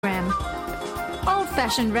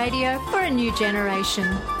Old-fashioned radio for a new generation.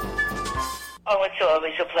 Oh, it's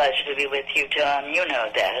always a pleasure to be with you, Tom. You know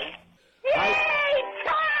that. Yay,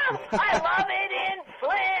 Tom! I love it in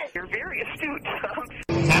Flint! You're very astute, Tom.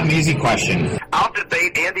 Tom, easy question. I'll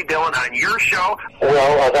debate Andy Dillon on your show.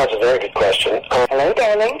 Well, that's a very good question. Hello,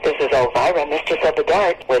 darling. This is Elvira, Mistress of the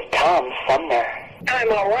Dark, with Tom Sumner.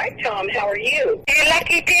 I'm all right, Tom. How are you? You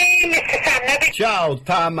lucky day, Mr. Sumner. Ciao,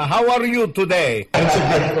 Tom. How are you today? That's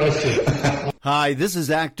a good question. Hi, this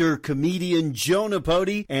is actor, comedian Joe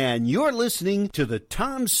Napodi, and you're listening to the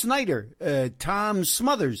Tom Smothers.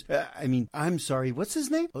 I'm sorry, what's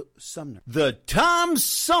his name? Sumner. The Tom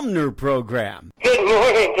Sumner Program. Good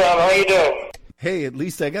morning, Tom. How you doing? Hey, at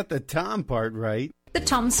least I got the Tom part right. The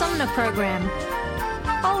Tom Sumner Program.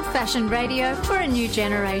 Old-fashioned radio for a new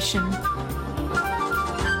generation.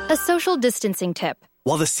 A social distancing tip.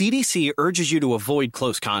 While the CDC urges you to avoid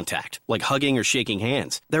close contact, like hugging or shaking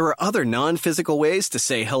hands, there are other non-physical ways to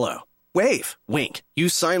say hello. Wave, wink,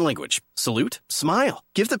 use sign language, salute, smile,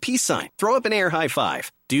 give the peace sign, throw up an air high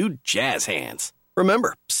five, do jazz hands.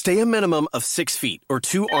 Remember, stay a minimum of 6 feet or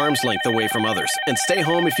 2 arms length away from others, and stay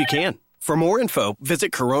home if you can. For more info,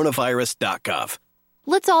 visit coronavirus.gov.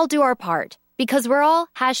 Let's all do our part, because we're all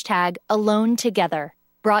 #AloneTogether.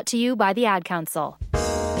 Brought to you by the Ad Council.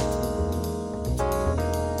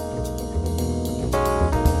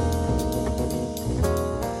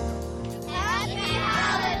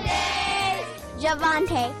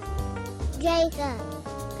 Javante, Jacob,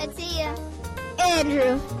 Katia,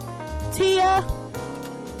 Andrew, Tia,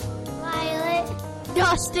 Violet,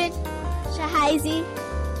 Dustin, Shahizi,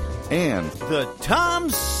 and the Tom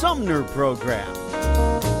Sumner Program.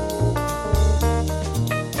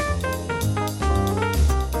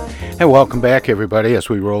 Hey, welcome back, everybody, as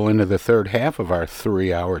we roll into the third half of our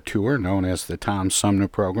 3-hour tour known as the Tom Sumner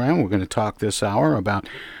Program. We're going to talk this hour about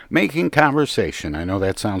making conversation. I know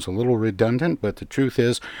that sounds a little redundant, but the truth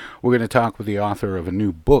is we're going to talk with the author of a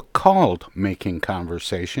new book called Making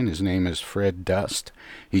Conversation. His name is Fred Dust.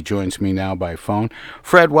 He joins me now by phone.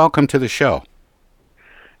 Fred, welcome to the show.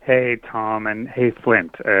 Hey, Tom, and hey,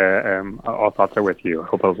 Flint. All thoughts are with you.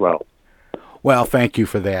 Hope all's well. Well, thank you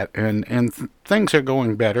for that. And things are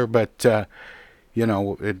going better, but, it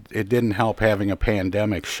didn't help having a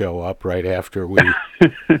pandemic show up right after we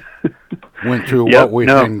went through what we've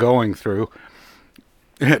been going through.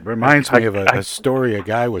 It reminds me of a story a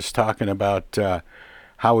guy was talking about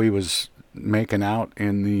how he was making out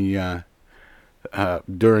in the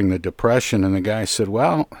during the Depression, and the guy said,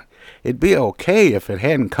 well, it'd be okay if it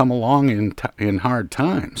hadn't come along in hard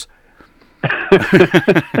times.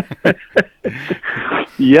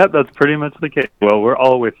 Yep, that's pretty much the case. Well, we're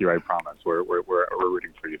all with you, I promise. We're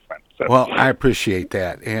rooting for you, friends. So. Well, I appreciate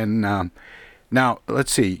that. And now,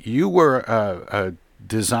 let's see. You were a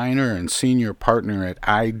designer and senior partner at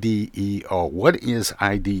IDEO. What is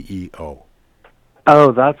IDEO?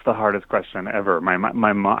 Oh, that's the hardest question ever. My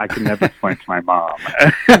mom, I can never explain to my mom.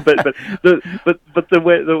 but the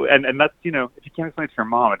way, and that's, if you can't explain it to your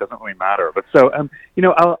mom, it doesn't really matter. But so, I'll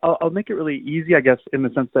make it really easy, I guess, in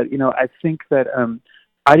the sense that, I think that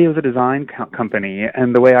IDEO is a design company,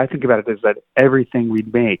 and the way I think about it is that everything we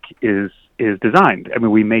make is designed. I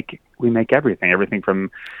mean, we make everything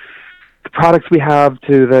from the products we have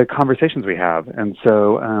to the conversations we have. And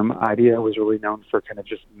so IDEO was really known for kind of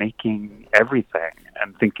just making everything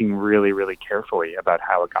and thinking really, really carefully about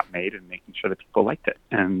how it got made and making sure that people liked it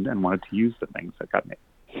and wanted to use the things that got made.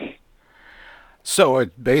 So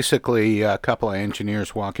it basically a couple of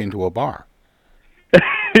engineers walk into a bar.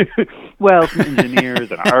 Well, some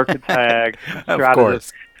engineers and architects,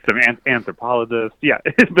 strategists, some anthropologists. Yeah,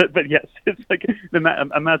 but yes, it's like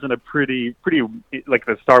imagine a pretty like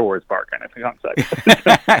the Star Wars bar kind of concept.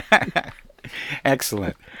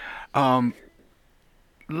 Excellent.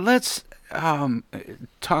 Let's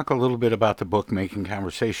talk a little bit about the book Making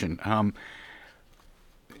Conversation.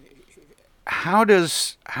 How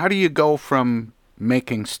do you go from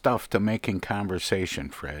making stuff to making conversation,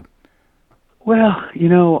 Fred? Well,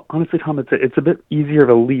 honestly, Tom, it's a bit easier of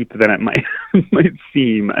a leap than it might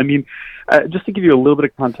seem. I mean, just to give you a little bit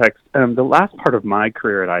of context, the last part of my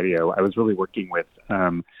career at IDEO, I was really working with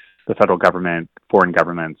the federal government, foreign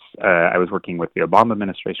governments. I was working with the Obama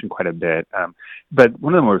administration quite a bit. But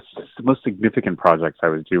one of the most significant projects I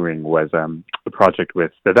was doing was a project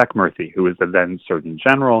with Vivek Murthy, who was the then Surgeon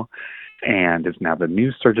General and is now the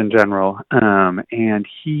new Surgeon General. And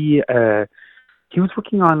he was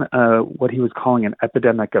working on what he was calling an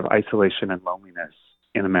epidemic of isolation and loneliness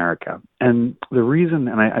in America. And the reason,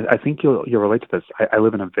 and I think you'll relate to this, I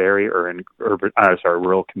live in a very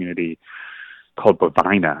rural community called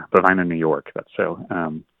Bovina, New York. That's so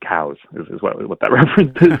cows is what that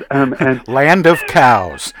reference is. And land of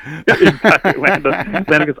cows. Exactly, land of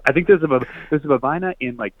cows. I think there's a Bovina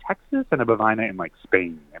in like Texas and a Bovina in like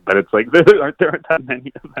Spain, but it's like there aren't that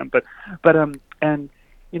many of them. But and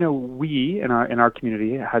you know, we in our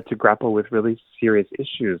community had to grapple with really serious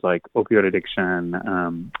issues like opioid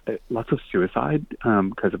addiction, lots of suicide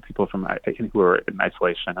because of people who were in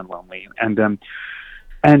isolation and lonely,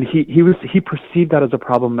 and he perceived that as a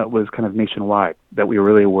problem that was kind of nationwide, that we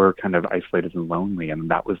really were kind of isolated and lonely, and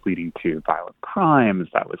that was leading to violent crimes,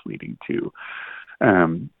 that was leading to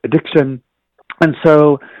addiction, and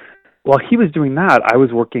so. While he was doing that, I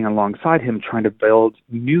was working alongside him trying to build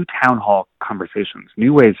new town hall conversations,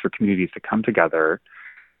 new ways for communities to come together,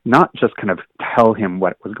 not just kind of tell him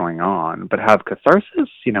what was going on, but have catharsis,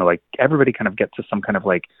 you know, like everybody kind of get to some kind of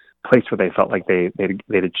like place where they felt like they'd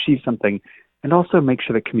achieved something, and also make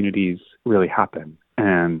sure that communities really happen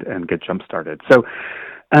and get jump-started. So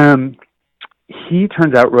he,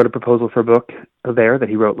 turns out, wrote a proposal for a book there that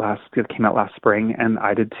he wrote it came out last spring, and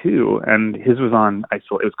I did too. And his was it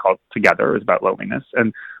was called Together. It was about loneliness,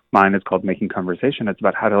 and mine is called Making Conversation. It's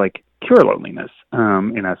about how to like cure loneliness,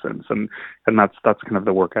 in essence. And that's kind of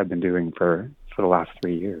the work I've been doing for the last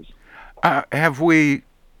 3 years. Have we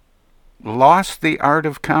lost the art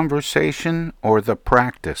of conversation or the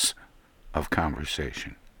practice of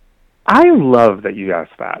conversation? I love that you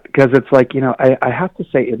asked that, because it's like, you know, I have to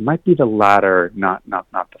say it might be the latter, not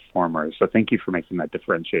the former. So thank you for making that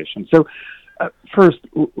differentiation. So first,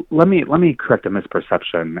 let me correct a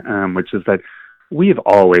misperception, which is that we have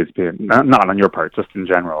always been, not on your part, just in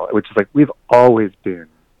general, which is like we've always been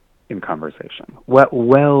in conversation.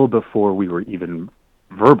 Well before we were even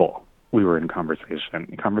verbal, we were in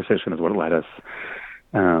conversation. Conversation is what let us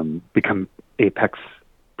become apex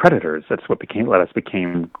predators. That's what let us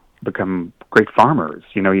become great farmers,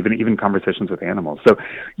 you know, even conversations with animals. So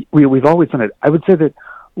we've always done it. I would say that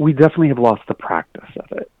we definitely have lost the practice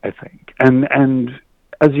of it, I think. And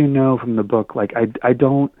as you know from the book, like I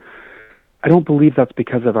don't believe that's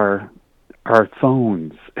because of our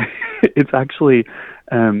phones. It's actually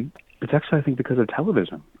I think because of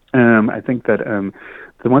television. I think that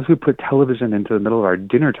the once we put television into the middle of our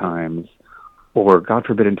dinner times, or God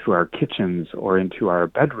forbid into our kitchens or into our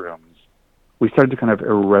bedrooms, we started to kind of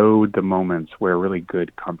erode the moments where really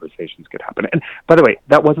good conversations could happen. And by the way,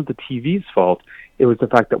 that wasn't the TV's fault. It was the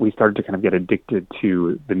fact that we started to kind of get addicted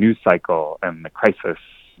to the news cycle and the crisis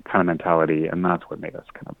kind of mentality, and that's what made us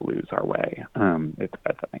kind of lose our way. If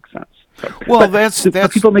that makes sense. So, well,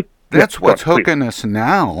 that's what's hooking us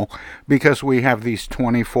now, because we have these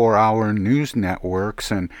 24-hour news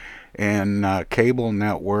networks and cable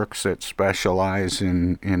networks that specialize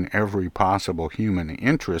in every possible human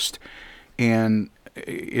interest. And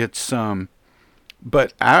it's,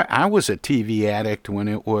 but I was a TV addict when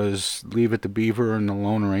it was Leave It to Beaver and the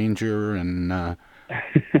Lone Ranger and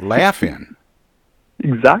Laugh-In.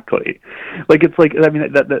 Exactly. Like, it's like,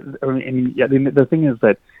 the thing is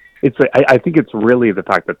that it's, I think it's really the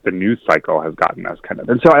fact that the news cycle has gotten us kind of,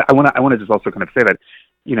 and so I want to just also kind of say that,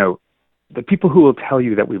 you know, the people who will tell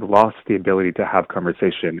you that we've lost the ability to have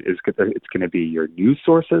conversation it's going to be your news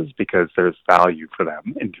sources, because there's value for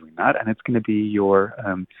them in doing that, and it's going to be your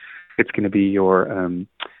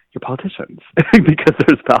politicians because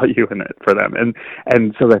there's value in it for them,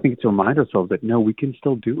 and so I think to remind ourselves that no, we can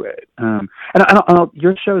still do it. And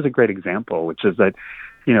your show is a great example, which is that,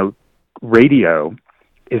 you know, radio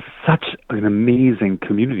is such an amazing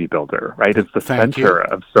community builder, right? It's the center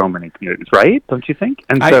of so many communities, right? Don't you think?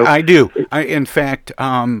 And so I do. In fact,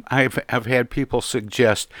 I've had people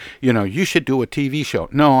suggest, you know, you should do a TV show.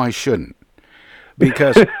 No, I shouldn't,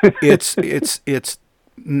 because it's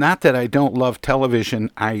not that I don't love television.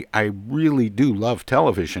 I really do love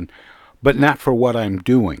television, but not for what I'm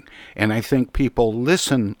doing. And I think people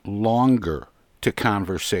listen longer to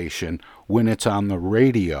conversation when it's on the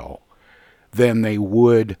radio than they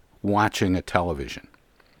would watching a television.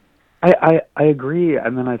 I agree.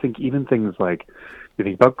 And then I think even things like, you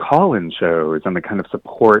think about call-in shows and the kind of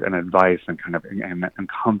support and advice and kind of and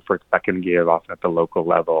comfort that can give off at the local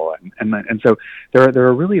level, and so there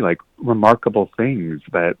are really like remarkable things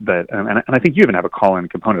that and I think you even have a call-in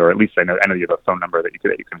component, or at least I know you have a phone number that you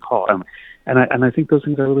can call, and I think those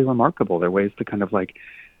things are really remarkable. They're ways to kind of like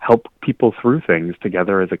help people through things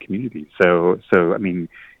together as a community. So I mean,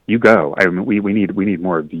 you go. I mean, we need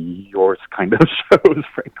more of yours kind of shows,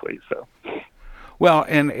 frankly. So, well,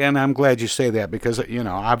 and I'm glad you say that, because, you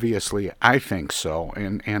know, obviously I think so,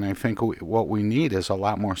 and I think what we need is a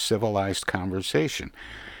lot more civilized conversation.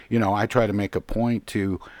 You know, I try to make a point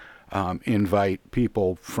to invite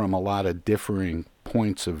people from a lot of differing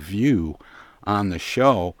points of view on the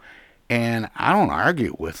show. And I don't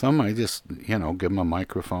argue with them. I just, give them a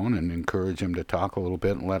microphone and encourage them to talk a little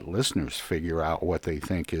bit and let listeners figure out what they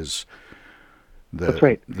think is the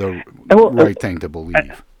right thing to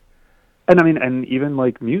believe. And I mean, and even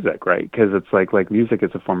like music, right? Because it's like music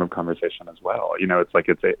is a form of conversation as well. It's like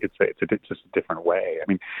it's just a different way. I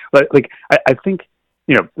mean, I think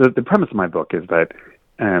the premise of my book is that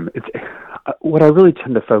it's what I really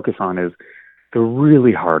tend to focus on is the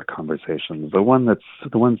really hard conversations, the ones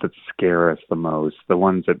that scare us the most, the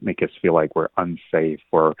ones that make us feel like we're unsafe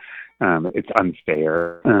or it's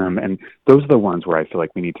unfair. And those are the ones where I feel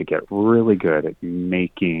like we need to get really good at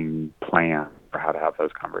making plans for how to have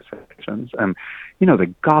those conversations. And,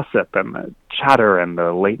 the gossip and the chatter and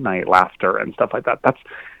the late night laughter and stuff like that, that's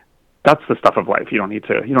the stuff of life. You don't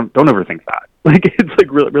overthink that. It's like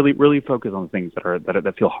really, really focus on things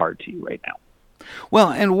that feel hard to you right now. Well,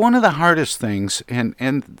 and one of the hardest things,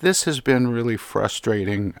 and this has been really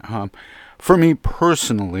frustrating for me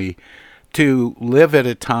personally, to live at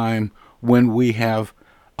a time when we have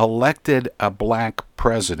elected a black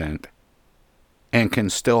president and can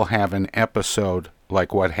still have an episode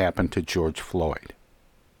like what happened to George Floyd.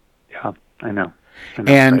 Yeah, I know.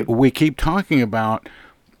 And right? We keep talking about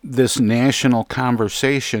this national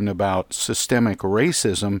conversation about systemic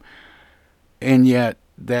racism, and yet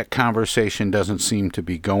that conversation doesn't seem to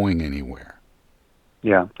be going anywhere.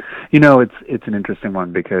 Yeah. It's an interesting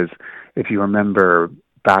one because if you remember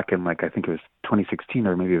back in I think it was 2016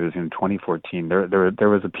 or maybe it was in 2014, there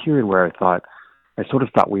was a period where I sort of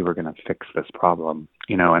thought we were going to fix this problem,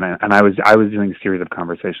 and I was doing a series of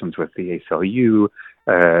conversations with the ACLU,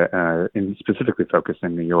 and specifically focused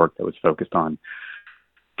in New York that was focused on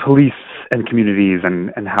police and communities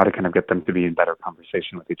and how to kind of get them to be in better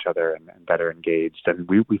conversation with each other and better engaged. And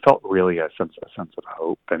we felt really a sense of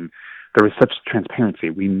hope. And there was such transparency.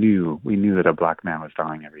 We knew that a black man was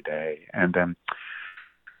dying every day. And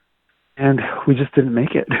we just didn't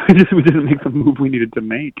make it. We didn't make the move we needed to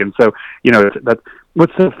make. And so, that's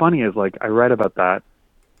what's so funny is I read about that,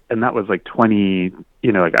 and that was 20,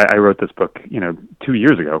 I wrote this book, 2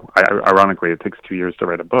 years ago. Ironically, it takes 2 years to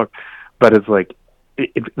write a book, but it's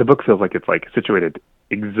the book feels like it's situated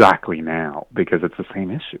exactly now because it's the same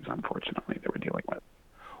issues, unfortunately, that we're dealing with.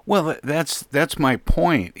 Well, that's my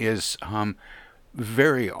point is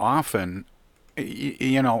very often,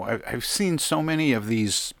 I've seen so many of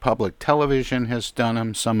these, public television has done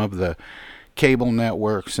them, some of the cable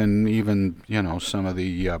networks and even, some of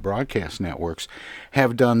the broadcast networks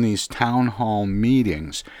have done these town hall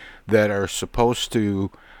meetings that are supposed to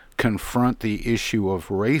confront the issue of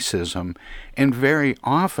racism, and very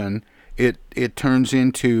often it turns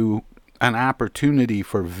into an opportunity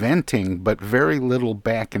for venting, but very little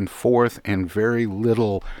back and forth and very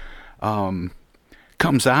little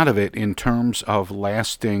comes out of it in terms of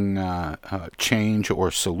lasting change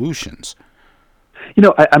or solutions.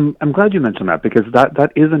 I'm glad you mentioned that because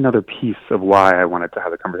that is another piece of why I wanted to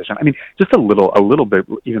have a conversation. I mean, just a little bit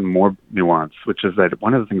even more nuanced, which is that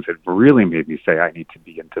one of the things that really made me say I need to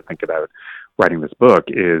begin to think about writing this book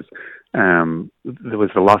is there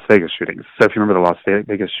was the Las Vegas shootings. So if you remember the Las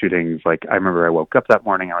Vegas shootings, I remember I woke up that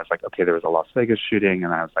morning, I was like, okay, there was a Las Vegas shooting,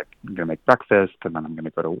 and I was like, I'm going to make breakfast, and then I'm going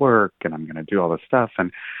to go to work, and I'm going to do all this stuff,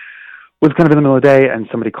 and was kind of in the middle of the day, and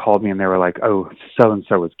somebody called me, and they were like, oh,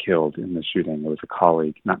 so-and-so was killed in the shooting. It was a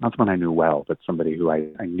colleague, not someone I knew well, but somebody who I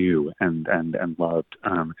knew and loved.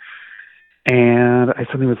 And I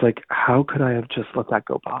suddenly was like, how could I have just let that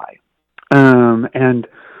go by? And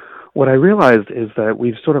what I realized is that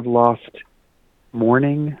we've sort of lost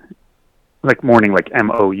mourning, like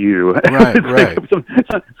MOU. Right.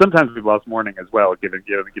 Sometimes we've lost mourning as well, given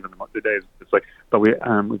the days. It's but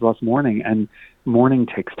we've lost mourning, and mourning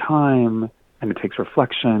takes time, and it takes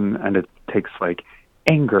reflection, and it takes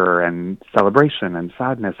anger and celebration and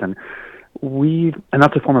sadness, and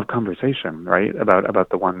that's a form of conversation, right? About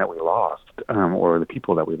the one that we lost, or the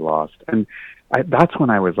people that we've lost, and that's when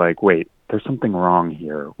I was like, wait, there's something wrong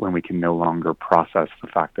here when we can no longer process the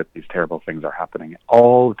fact that these terrible things are happening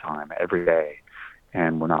all the time, every day,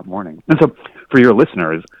 and we're not mourning. And so for your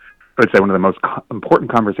listeners, I would say one of the most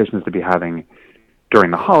important conversations to be having during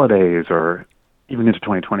the holidays or even into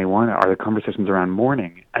 2021 are the conversations around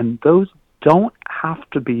mourning. And those don't have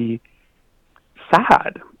to be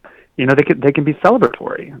sad. They can be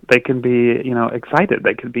celebratory. They can be, excited.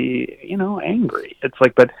 They could be, angry. It's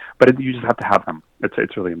but you just have to have them.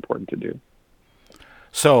 It's really important to do.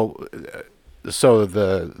 So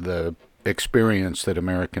the experience that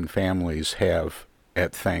American families have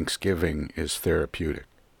at Thanksgiving is therapeutic.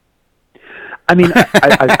 I mean,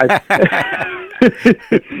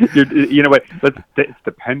 you know what? It's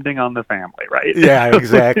depending on the family, right? Yeah,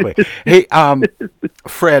 exactly. Hey,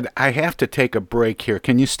 Fred, I have to take a break here.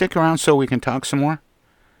 Can you stick around so we can talk some more?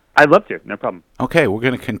 I'd love to. No problem. Okay, we're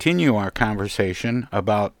going to continue our conversation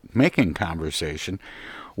about making conversation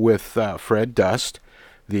with Fred Dust,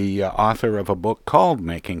 the author of a book called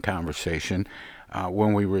Making Conversation,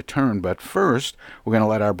 when we return. But first, we're going to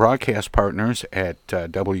let our broadcast partners at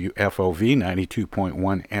WFOV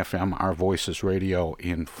 92.1 FM, Our Voices Radio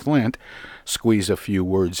in Flint, squeeze a few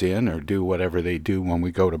words in or do whatever they do when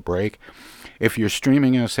we go to break. If you're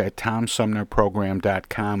streaming us at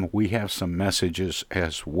TomSumnerProgram.com, we have some messages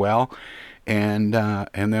as well, and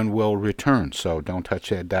then we'll return. So don't touch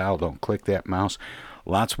that dial, don't click that mouse.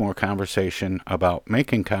 Lots more conversation about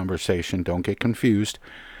making conversation, don't get confused,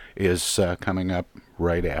 is coming up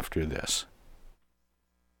right after this.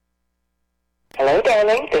 Hello,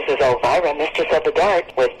 darling. This is Elvira, Mistress of the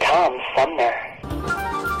Dark, with Tom Sumner.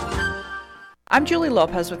 I'm Julie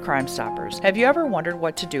Lopez with Crime Stoppers. Have you ever wondered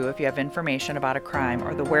what to do if you have information about a crime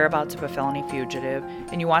or the whereabouts of a felony fugitive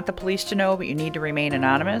and you want the police to know but you need to remain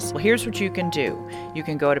anonymous? Well, here's what you can do. You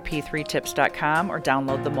can go to p3tips.com or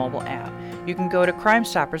download the mobile app. You can go to Crime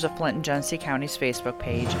Stoppers of Flint and Genesee County's Facebook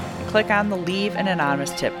page and click on the Leave an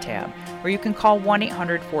Anonymous Tip tab, or you can call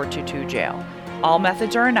 1-800-422-JAIL. All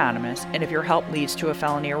methods are anonymous, and if your help leads to a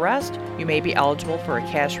felony arrest, you may be eligible for a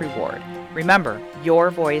cash reward. Remember, your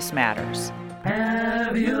voice matters.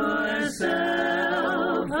 Have yourself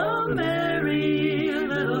a merry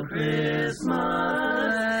little Christmas.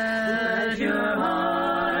 Let your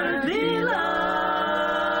heart be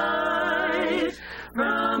light.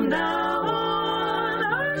 From now on,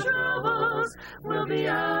 our troubles will be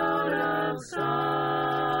out of sight.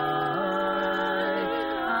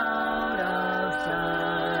 Out of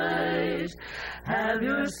sight. Have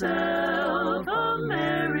yourself a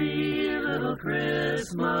merry little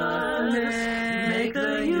Christmas. Make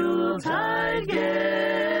the Yuletide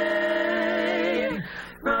gay.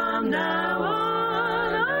 From now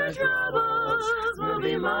on, our troubles will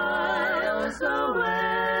be miles away.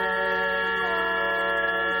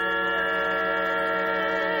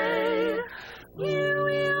 Here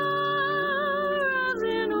we are, as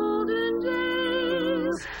in olden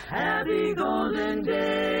days, happy golden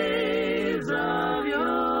days of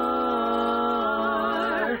yore.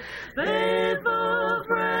 Faithful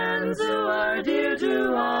friends who are dear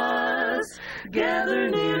to us, gather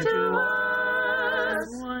near to us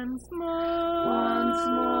once more.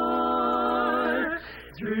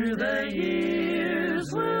 Through the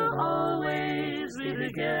years we'll always be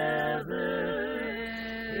together.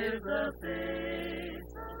 If the faith...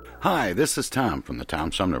 Hi, this is Tom from the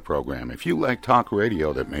Tom Sumner Program. If you like talk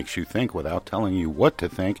radio that makes you think without telling you what to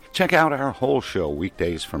think, check out our whole show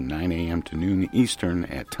weekdays from 9 a.m. to noon Eastern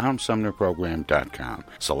at TomSumnerProgram.com.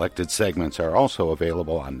 Selected segments are also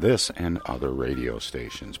available on this and other radio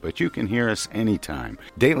stations, but you can hear us anytime.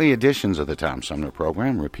 Daily editions of the Tom Sumner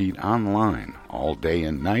Program repeat online all day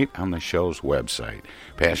and night on the show's website.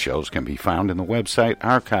 Past shows can be found in the website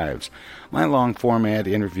archives. My long-format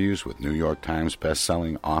interviews with New York Times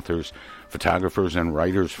best-selling authors, photographers, and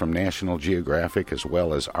writers from National Geographic, as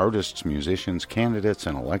well as artists, musicians, candidates,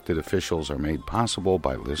 and elected officials, are made possible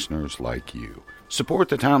by listeners like you. Support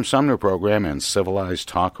the Tom Sumner Program and Civilized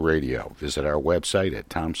Talk Radio. Visit our website at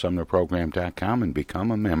TomSumnerProgram.com and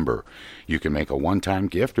become a member. You can make a one-time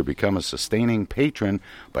gift or become a sustaining patron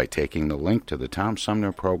by taking the link to the Tom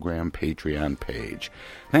Sumner Program Patreon page.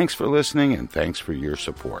 Thanks for listening, and thanks for your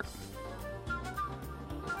support.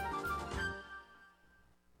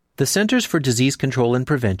 The Centers for Disease Control and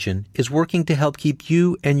Prevention is working to help keep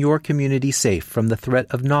you and your community safe from the threat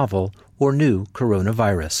of novel or new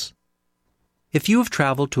coronavirus. If you have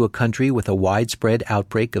traveled to a country with a widespread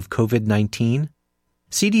outbreak of COVID-19,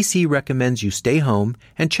 CDC recommends you stay home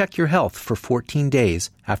and check your health for 14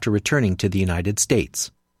 days after returning to the United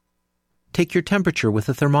States. Take your temperature with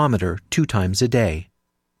a thermometer 2 times a day.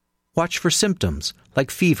 Watch for symptoms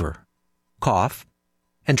like fever, cough,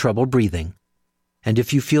 and trouble breathing. And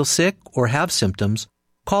if you feel sick or have symptoms,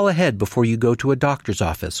 call ahead before you go to a doctor's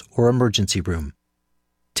office or emergency room.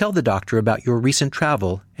 Tell the doctor about your recent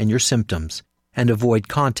travel and your symptoms, and avoid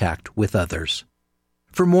contact with others.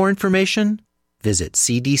 For more information, visit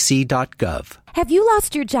cdc.gov. Have you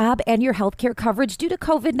lost your job and your healthcare coverage due to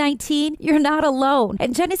COVID-19? You're not alone,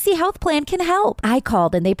 and Genesee Health Plan can help. I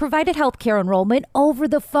called and they provided healthcare enrollment over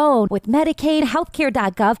the phone with Medicaid,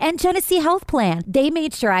 healthcare.gov, and Genesee Health Plan. They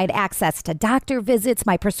made sure I had access to doctor visits,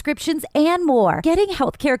 my prescriptions, and more. Getting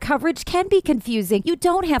healthcare coverage can be confusing. You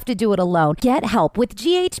don't have to do it alone. Get help with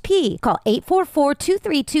GHP. Call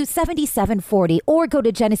 844-232-7740 or go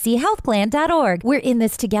to GeneseeHealthPlan.org. We're in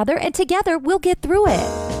this together, and together we'll get through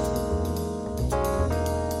it.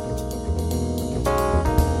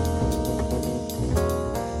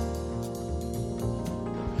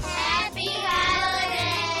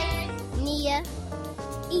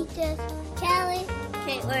 Edith, Kelly,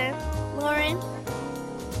 Caitlin, Lauren,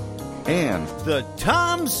 and the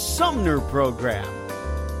Tom Sumner Program.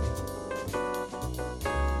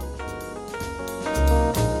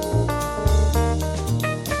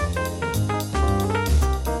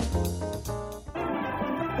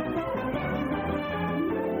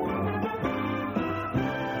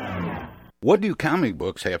 What do comic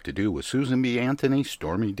books have to do with Susan B. Anthony,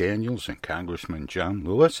 Stormy Daniels, and Congressman John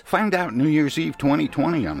Lewis? Find out New Year's Eve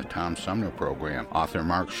 2020 on the Tom Sumner Program. Author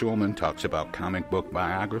Mark Schulman talks about comic book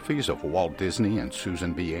biographies of Walt Disney and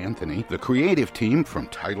Susan B. Anthony. The creative team from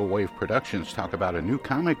Tidal Wave Productions talk about a new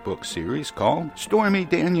comic book series called Stormy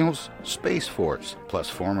Daniels Space Force. Plus,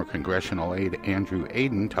 former congressional aide Andrew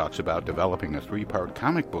Aden talks about developing a 3-part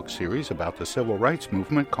comic book series about the civil rights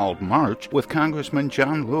movement called March with Congressman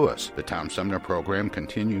John Lewis. The Tom Sumner Program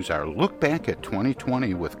continues our look back at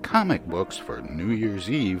 2020 with comic books for New Year's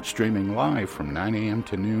Eve, streaming live from 9 a.m.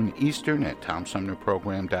 to noon Eastern at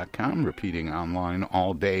TomSumnerProgram.com, repeating online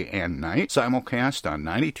all day and night, simulcast on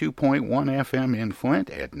 92.1 FM in Flint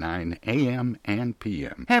at 9 a.m. and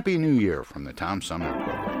p.m. Happy New Year from the Tom Sumner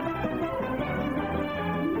Program.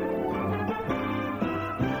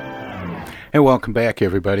 Hey, welcome back,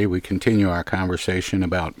 everybody. We continue our conversation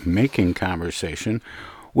about making conversation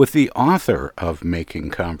with the author of Making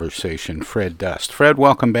Conversation, Fred Dust. Fred,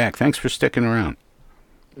 welcome back. Thanks for sticking around.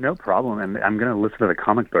 No problem. And I'm going to listen to the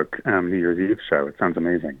comic book New Year's Eve show. It sounds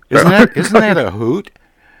amazing. Isn't that a hoot?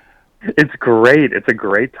 It's great. It's a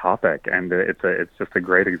great topic, and it's just a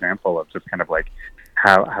great example of just kind of like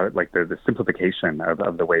how like the simplification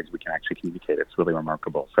of the ways we can actually communicate. It's really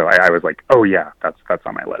remarkable. So I was like, oh yeah, that's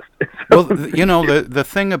on my list. Well, you know, the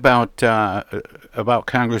thing about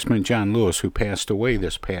Congressman John Lewis, who passed away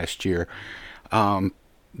this past year,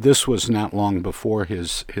 this was not long before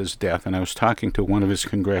his death, and I was talking to one of his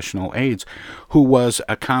congressional aides who was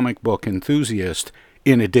a comic book enthusiast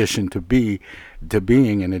in addition to being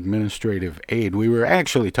an administrative aide. We were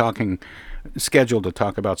actually scheduled to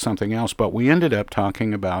talk about something else, but we ended up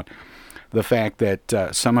talking about the fact that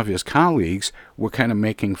some of his colleagues were kind of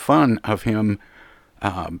making fun of him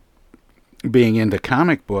being into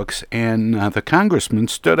comic books, and the congressman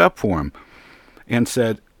stood up for him and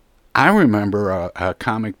said, I remember a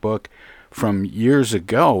comic book from years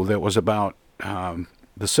ago that was about the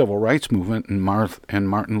civil rights movement and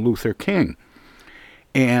Martin Luther King.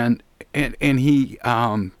 And he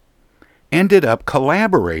ended up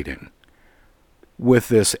collaborating with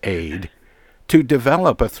this aide to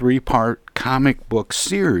develop a 3-part comic book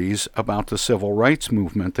series about the civil rights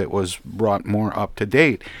movement that was brought more up to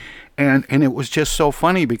date. And it was just so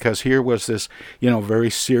funny because here was this, very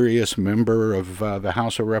serious member of the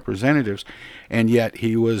House of Representatives, and yet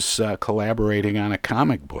he was collaborating on a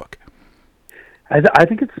comic book. I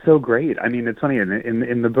think it's so great. I mean, it's funny.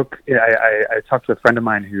 In the book, I talked to a friend of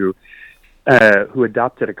mine who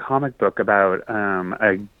adopted a comic book about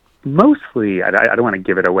a mostly, I don't want to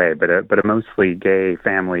give it away, but a mostly gay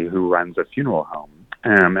family who runs a funeral home.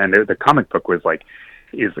 And the comic book was like,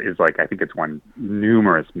 is like, I think it's won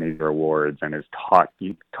numerous major awards and is taught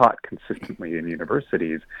consistently in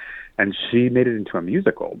universities. And she made it into a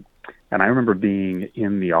musical. And I remember being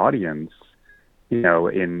in the audience,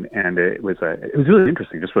 and it was really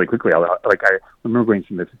interesting. Just really quickly, I remember going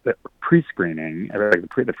through the pre-screening, like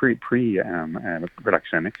the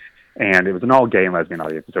pre-production, and it was an all gay and lesbian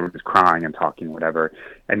audience. So everyone was crying and talking, whatever.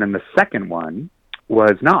 And then the second one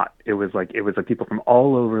was not. It was like people from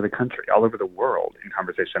all over the country, all over the world in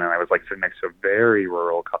conversation. And I was like sitting next to a very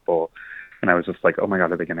rural couple, and I was just like, oh my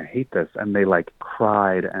God, are they going to hate this? And they like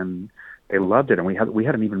cried and they loved it, and we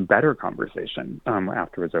had an even better conversation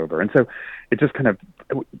after it was over. And so it just kind of,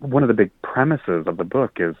 one of the big premises of the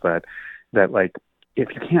book is that like, if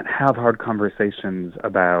you can't have hard conversations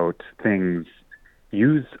about things,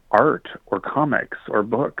 use art or comics or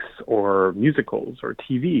books or musicals or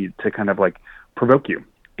TV to kind of like provoke you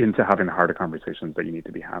into having the harder conversations that you need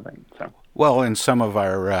to be having. So well, and some of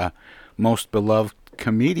our most beloved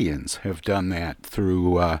comedians have done that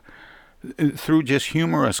through through just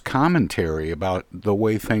humorous commentary about the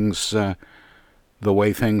way things are.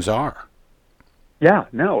 Yeah,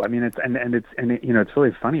 no, I mean it's it's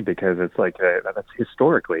really funny because it's like that's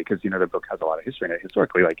historically, because the book has a lot of history in it.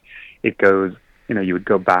 Historically, like it goes, you would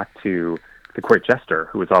go back to the court jester,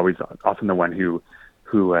 who was always often the one who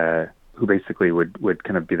basically would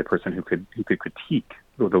kind of be the person who could critique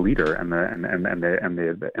the leader and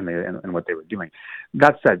what they were doing.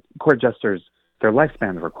 That said, court jesters, their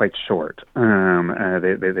lifespans were quite short.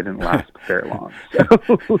 They didn't last very long.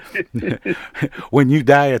 So. When you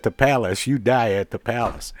die at the palace, you die at the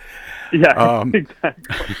palace. Yeah,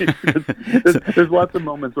 exactly. There's lots of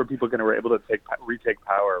moments where people were able to retake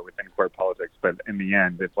power within court politics, but in the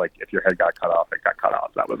end, it's like if your head got cut off, it got cut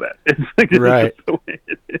off. That was it. It's like, right. It's just the way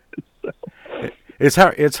it is. So.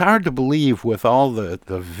 It's hard to believe with all the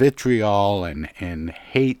vitriol and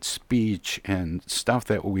hate speech and stuff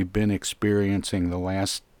that we've been experiencing the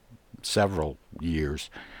last several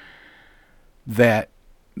years that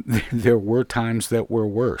there were times that were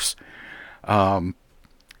worse.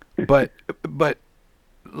 But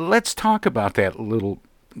let's talk about that a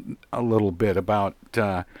little bit about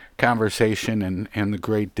conversation and the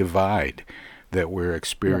great divide that we're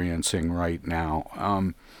experiencing right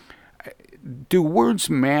now. Do words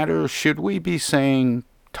matter? Should we be saying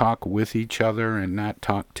talk with each other and not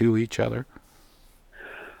talk to each other?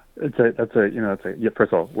 First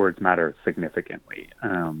of all, words matter significantly,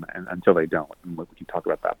 and until they don't, and we can talk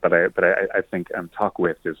about that. But I think talk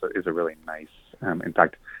with is a really nice. In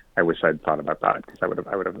fact, I wish I'd thought about that, because I would have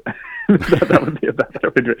that would be a better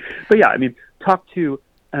way. But yeah, I mean, talk to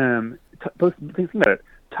both. Think about it.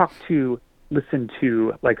 Talk to, listen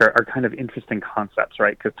to, like, are kind of interesting concepts,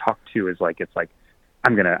 right? Because talk to is like, it's like,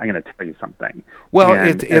 I'm gonna tell you something. Well,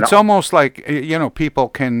 it's almost like, people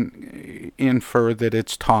can infer that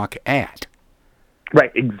it's talk at.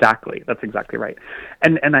 Right, exactly. That's exactly right.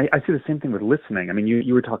 And I see the same thing with listening. I mean,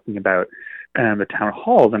 you were talking about the town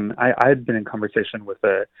halls, and I'd been in conversation with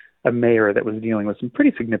a mayor that was dealing with some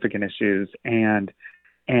pretty significant issues, and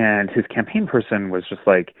his campaign person was just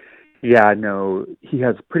like, yeah, no, he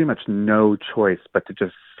has pretty much no choice but to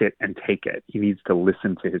just sit and take it. He needs to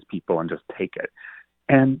listen to his people and just take it.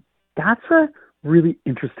 And that's a really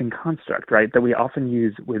interesting construct, right? That we often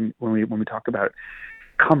use when we talk about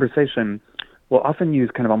conversation. We'll often use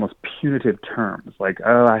kind of almost punitive terms, like,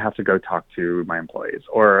 oh, I have to go talk to my employees,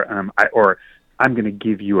 or I'm going to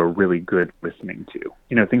give you a really good listening to,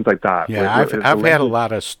 things like that. Yeah, I've had a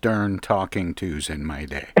lot of stern talking tos in my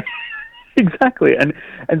day. Exactly, and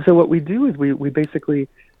so what we do is we basically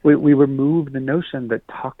remove the notion that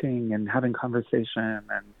talking and having conversation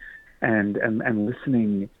and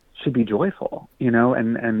listening should be joyful,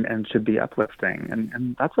 and should be uplifting,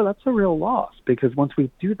 and that's a real loss, because once we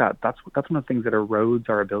do that, that's one of the things that erodes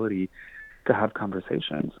our ability to have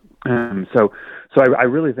conversations. So I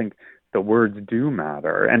really think the words do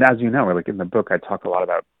matter, and as you know, like in the book, I talk a lot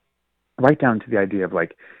about, right down to the idea of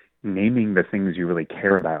like naming the things you really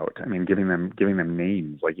care about. I mean, giving them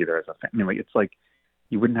names, like either as like it's like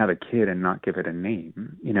you wouldn't have a kid and not give it a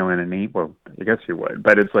name, and a name. Well, I guess you would,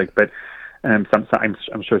 but it's like, I'm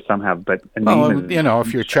sure some have, but a name is,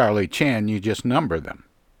 if you're Charlie Chan, you just number them.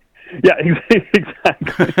 Yeah,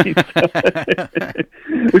 exactly.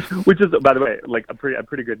 which is, by the way, like a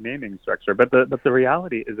pretty good naming structure. But the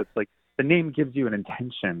reality is, it's like the name gives you an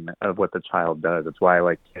intention of what the child does. It's why,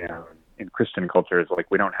 like, in Christian cultures,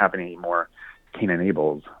 like, we don't have any more Cain and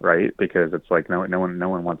Abel's, right? Because it's like no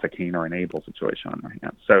one wants a Cain or an Abel situation on their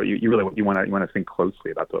hands. So you really want to think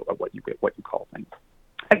closely about what you call things.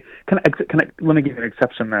 Let me give you an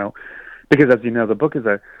exception though, because as you know, the book has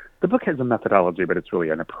a methodology, but it's really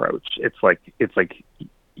an approach. It's like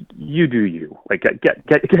you do you, like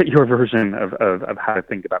get your version of how to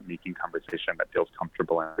think about making conversation that feels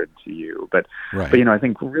comfortable and good to you. But I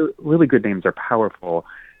think really good names are powerful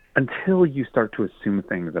until you start to assume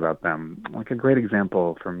things about them. Like a great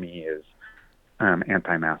example for me is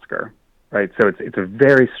anti-masker, right? So it's a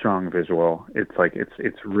very strong visual. It's like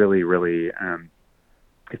it's really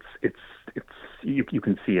you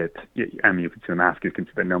can see it. I mean, you can see the mask, you can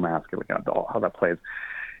see the no mask, like how that plays.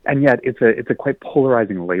 And yet it's a quite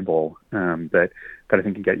polarizing label that I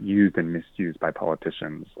think can get used and misused by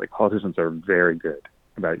politicians. Like, politicians are very good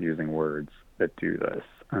about using words that do this.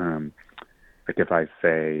 Like if I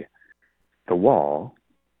say the wall,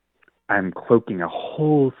 I'm cloaking a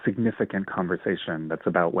whole significant conversation that's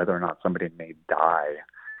about whether or not somebody may die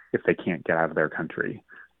if they can't get out of their country.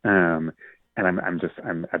 And I've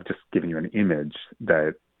just given you an image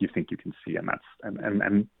that you think you can see, and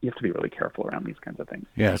you have to be really careful around these kinds of things.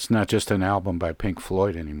 Yeah, it's not just an album by Pink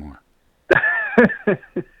Floyd anymore.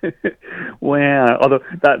 Well, although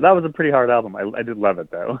that was a pretty hard album. I did love it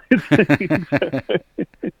though.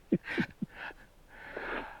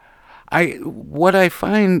 What I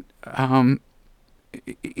find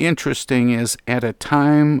interesting is at a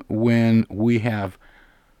time when we have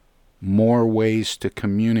more ways to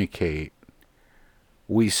communicate,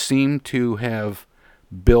 we seem to have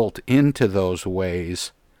built into those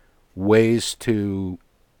ways to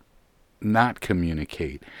not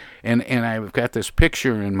communicate. And I've got this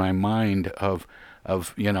picture in my mind of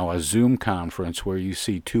a Zoom conference where you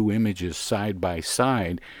see two images side by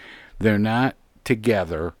side. They're not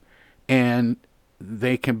together, and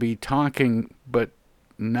they can be talking, but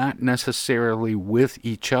not necessarily with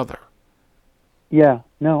each other. Yeah,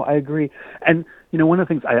 no, I agree. And, one of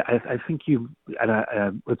the things I think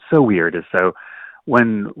what's so weird is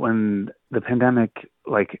when the pandemic,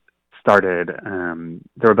 started,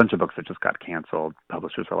 there were a bunch of books that just got canceled.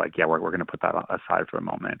 Publishers were like, yeah, we're going to put that aside for a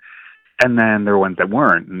moment. And then there were ones that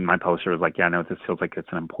weren't. And my publisher was like, yeah, no, this feels like it's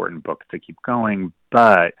an important book to keep going,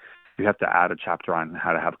 but you have to add a chapter on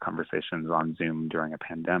how to have conversations on Zoom during a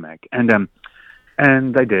pandemic. And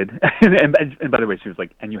I did. And by the way, she was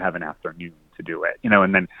like, and you have an afternoon to do it,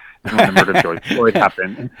 and then when the murder of George Floyd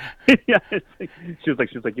happened, yeah, she was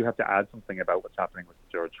like, you have to add something about what's happening with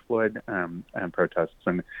George Floyd and protests.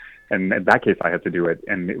 And in that case, I had to do it.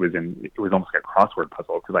 And it was almost like a crossword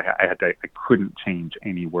puzzle because I couldn't change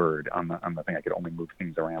any word on the thing. I could only move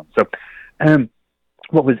things around. So,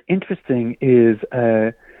 what was interesting is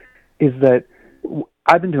that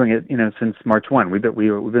I've been doing it, since March 1. We've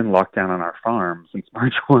been locked down on our farm since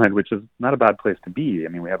March 1, which is not a bad place to be. I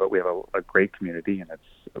mean, we have a great community, and it's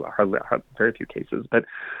very few cases. But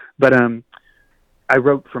I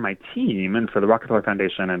wrote for my team and for the Rockefeller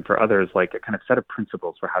Foundation and for others a kind of set of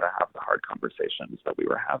principles for how to have the hard conversations that we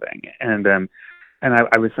were having. And I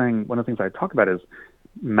was saying one of the things I talk about is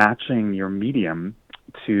matching your medium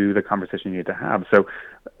to the conversation you need to have. So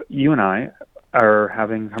you and I are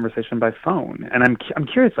having conversation by phone, and I'm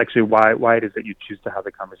curious actually why it is that you choose to have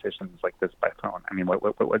the conversations like this by phone. I mean,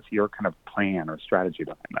 what's your kind of plan or strategy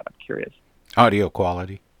behind that? I'm curious. Audio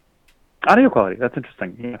quality. That's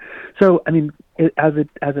interesting. Yeah. So I mean, as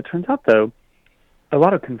it turns out though, a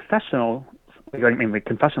lot of confessional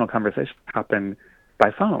conversations happen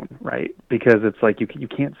by phone, right? Because it's like you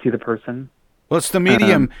can't see the person. Well, it's the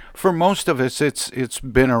medium. For most of us, it's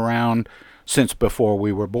been around since before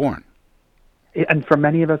we were born. And for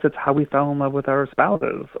many of us, it's how we fell in love with our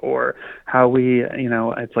spouses, or how we,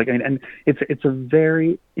 it's like, and it's a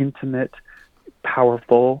very intimate,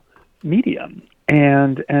 powerful medium,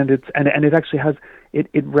 and it actually has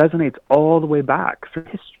it resonates all the way back through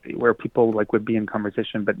history, where people would be in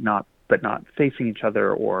conversation but not facing each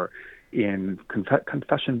other, or in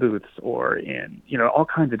confession booths, or in all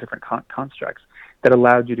kinds of different constructs that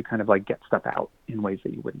allowed you to kind of get stuff out in ways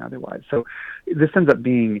that you wouldn't otherwise. So this ends up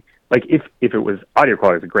being if it was audio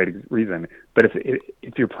quality is a great reason, but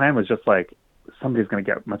if your plan was just somebody's going to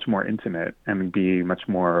get much more intimate and be much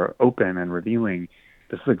more open and revealing,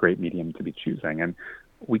 this is a great medium to be choosing, and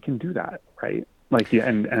we can do that, right? I could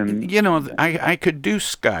do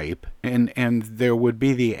Skype, and there would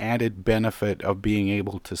be the added benefit of being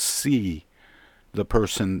able to see the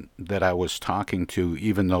person that I was talking to,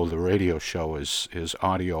 even though the radio show is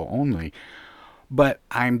audio only. But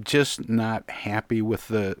I'm just not happy with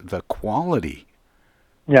the quality.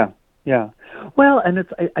 Yeah. Well, and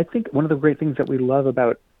I think one of the great things that we love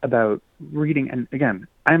about reading, and again,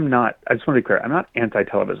 I just want to be clear, I'm not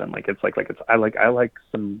anti-television. I like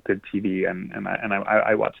some good TV, and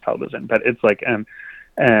I watch television, but it's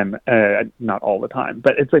not all the time.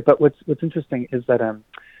 But it's but what's interesting is that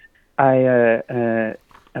I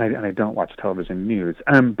don't watch television news,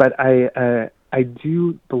 but I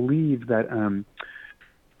do believe that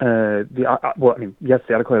the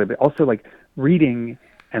audio quality, but also reading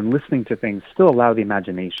and listening to things still allow the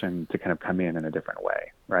imagination to kind of come in a different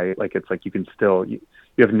way, right? You can still you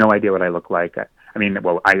have no idea what I look like. I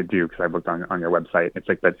do because I've looked on your website. It's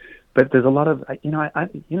but there's a lot of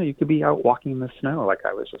you could be out walking in the snow like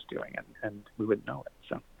I was just doing, and we wouldn't know it.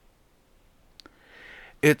 So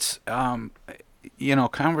it's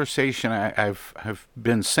conversation. I've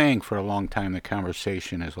been saying for a long time that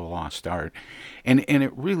conversation is a lost art, and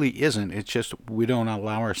it really isn't. It's just we don't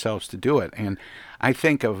allow ourselves to do it. And I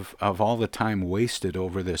think of all the time wasted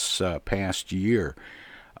over this past year,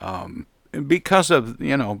 because of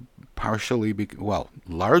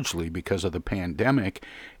largely because of the pandemic,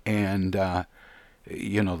 and the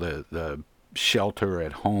shelter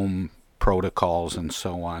at home protocols and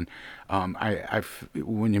so on.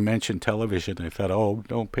 When you mentioned television, I thought, oh,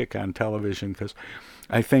 don't pick on television, because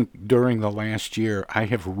I think during the last year I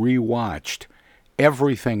have rewatched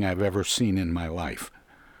everything I've ever seen in my life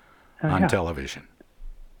on television.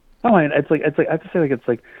 Oh, and it's like I have to say, like, it's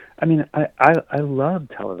like, I mean, I love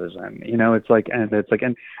television, you know. It's like,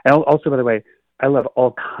 and also, by the way, I love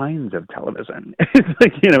all kinds of television. It's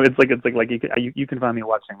like, you know, it's like you can find me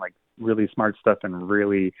watching like really smart stuff and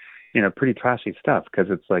really, you know, pretty trashy stuff, because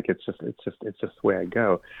it's just the way I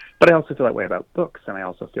go. But I also feel that way about books, and I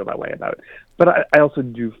also feel that way about. But I also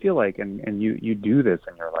do feel like, and you do this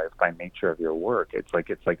in your life by nature of your work. It's like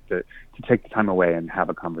to take the time away and have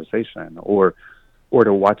a conversation, or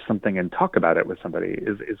to watch something and talk about it with somebody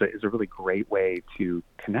is a really great way to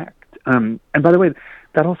connect. And by the way,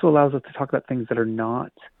 that also allows us to talk about things that are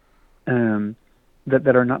not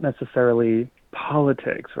that are not necessarily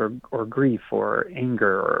politics or grief or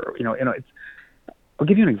anger, or you know. It's. I'll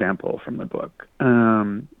give you an example from the book.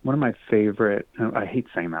 One of my favorite. I hate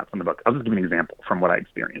saying that from the book. I'll just give you an example from what I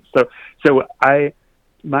experienced. So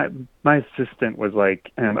my assistant was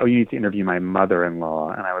like, oh, you need to interview my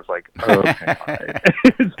mother-in-law, and I was like, oh, okay, all right.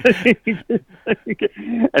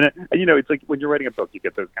 And you know, it's like when you're writing a book, you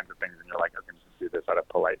get those kinds of things, and you're like, okay, just do this out of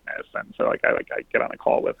politeness. And so I get on a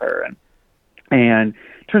call with her, and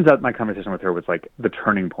turns out my conversation with her was like the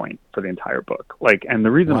turning point for the entire book. Like, and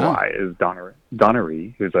the reason why is Donna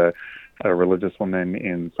Ree, who's a religious woman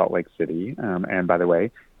in Salt Lake City, and by the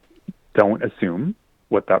way, don't assume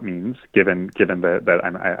what that means, given that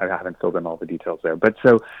I haven't filled in all the details there. But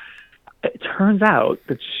so it turns out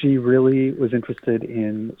that she really was interested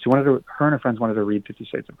in. Her and her friends wanted to read 50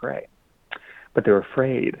 Shades of Grey, but they were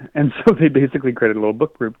afraid, and so they basically created a little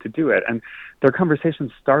book group to do it. And their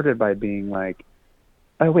conversation started by being like,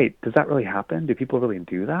 "Oh wait, does that really happen? Do people really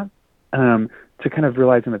do that?" To kind of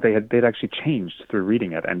realizing that they'd actually changed through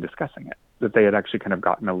reading it and discussing it, that they had actually kind of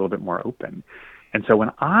gotten a little bit more open. And so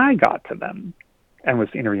when I got to them and was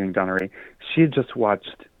interviewing Donna Ree, she had just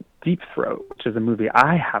watched Deep Throat, which is a movie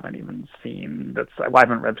I haven't even seen. I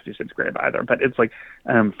haven't read 50 Shades of Grey either, but it's like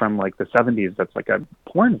from like the 70s. That's like a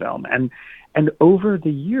porn film. And over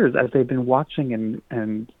the years, as they've been watching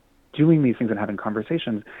and doing these things and having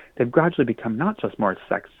conversations, they've gradually become not just more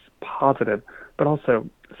sex positive, but also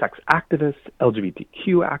sex activists,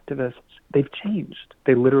 LGBTQ activists. They've changed.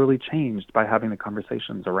 They literally changed by having the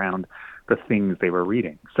conversations around the things they were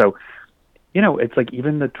reading. So, you know, it's like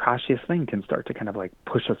even the trashiest thing can start to kind of like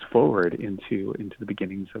push us forward into the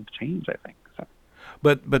beginnings of change, I think. So.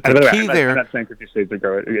 But the key there... I'm not saying 50 Shades of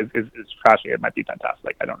Grey is trashy. It might be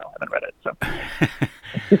fantastic. I don't know. I haven't read it.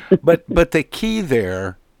 So. but the key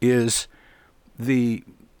there is the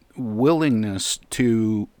willingness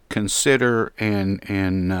to consider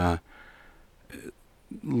and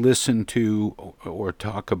listen to or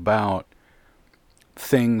talk about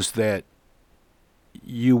things that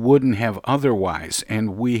you wouldn't have otherwise.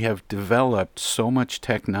 And we have developed so much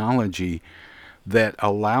technology that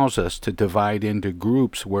allows us to divide into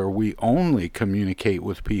groups where we only communicate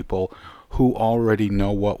with people who already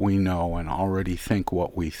know what we know and already think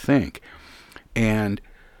what we think. And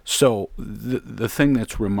so the thing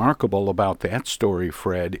that's remarkable about that story,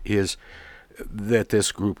 Fred, is that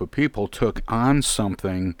this group of people took on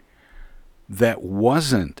something that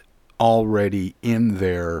wasn't already in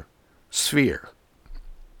their sphere.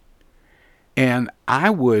 And I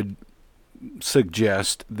would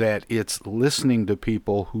suggest that it's listening to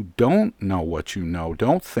people who don't know what you know,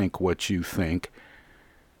 don't think what you think,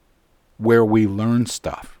 where we learn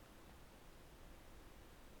stuff.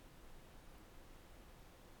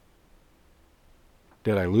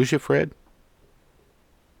 Did I lose you, Fred?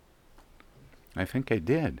 I think I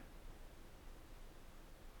did.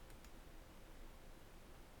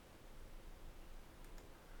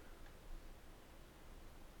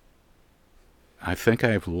 I think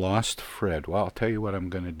I've lost Fred. Well, I'll tell you what I'm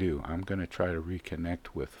going to do. I'm going to try to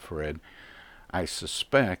reconnect with Fred. I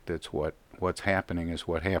suspect that's what's happening is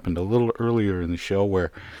what happened a little earlier in the show,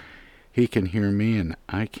 where he can hear me and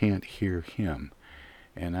I can't hear him.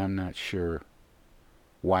 And I'm not sure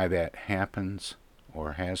why that happens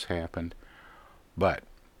or has happened, but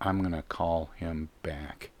I'm going to call him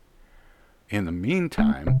back. In the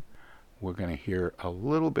meantime, we're going to hear a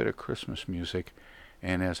little bit of Christmas music.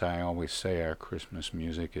 And as I always say, our Christmas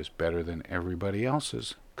music is better than everybody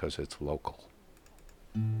else's because it's local.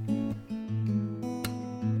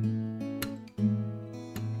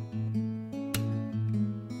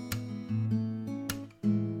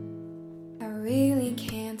 I really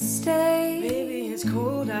can't stay. Baby, it's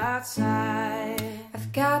cold outside.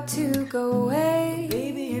 I've got to go away.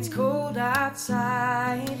 Baby, it's cold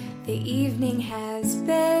outside. The evening has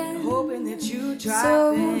been hoping that you drop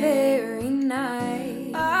so in. very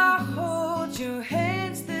nice. I'll hold your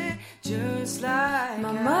hands there just like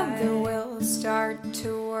my mother will start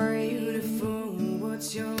to worry. Beautiful,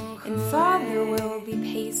 what's your hurry? And father will be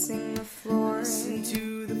pacing the floor. Listen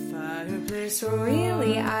to the fireplace. So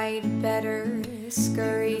really I'd better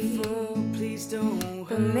scurry. Beautiful, please don't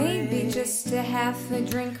but hurry. maybe just a half a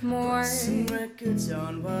drink more. Some records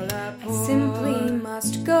on while I pour. I simply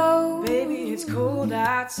must go. Baby, it's cold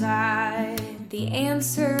outside. The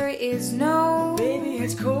answer is no. Baby,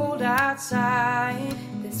 it's cold outside.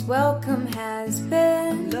 This welcome has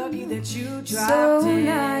been lucky that you dropped so in.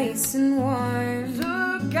 nice and warm.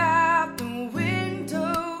 Look out the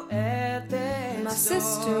window at that My store.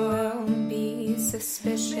 sister will be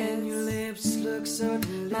suspicious. And your lips look so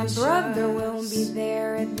delicious. My brother will be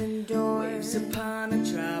there at the door. Waves upon a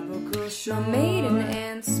tropical shore. My maiden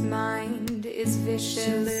aunt's mind is vicious.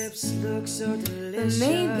 Your lips look so delicious. But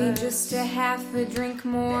maybe just a half a drink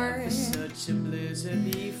more. Never such a blizzard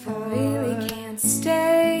before. I really can't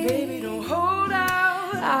stay. Baby, don't hold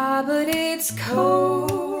out. Ah, but it's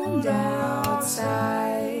cold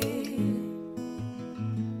outside.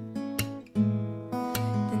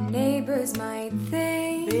 The neighbors might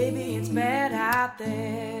think, baby, it's bad out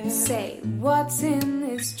there. Say, what's in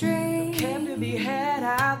this drink? Can't to be had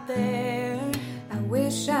out there. I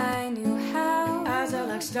wish I knew how. Eyes are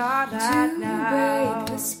like starlight to now. break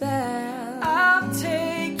the spell. I'll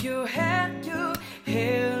take your hand, your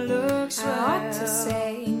hair looks I swell. ought to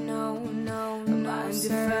say no, no, no, Mind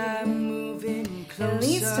sir. if I'm moving closer? At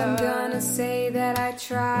least I'm gonna say that I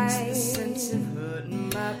tried. It's the sense of hurting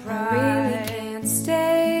my pride. I really can't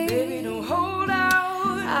stay. Baby, don't hold out.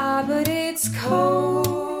 Ah, but it's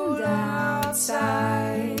cold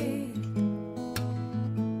outside.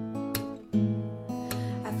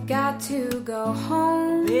 I've got to go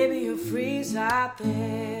home. Baby, you'll freeze out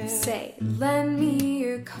there. Say, lend me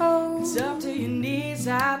your coat. It's up to your knees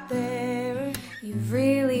out there. You've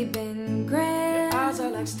really been grand. Your eyes are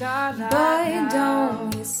like starlight but now.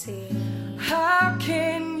 don't you see? How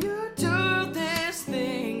can you do this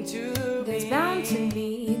thing to There's me? bound to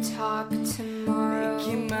be talk tomorrow.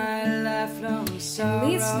 Making my lifelong sorrow. At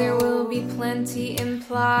least there will be plenty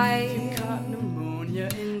implied. You caught pneumonia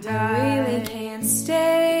and I died. really can't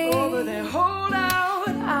stay. Over there, hold out.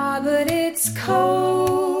 Ah, but it's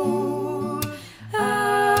cold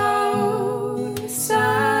outside.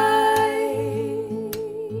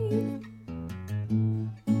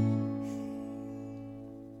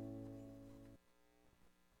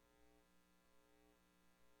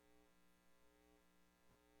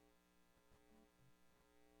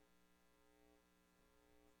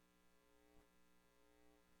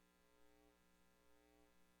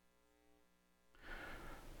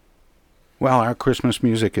 Well, our Christmas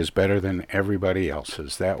music is better than everybody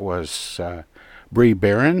else's. That was Bree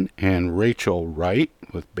Barron and Rachel Wright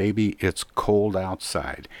with Baby It's Cold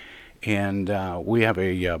Outside. And we have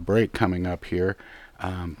a break coming up here.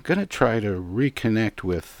 I'm going to try to reconnect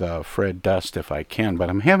with Fred Dust if I can, but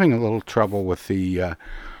I'm having a little trouble with the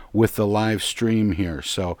live stream here.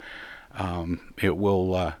 So it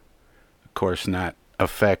will, of course, not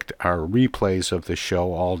affect our replays of the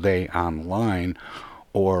show all day online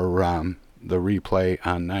or the replay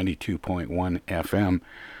on 92.1 FM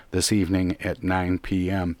this evening at 9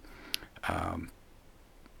 p.m.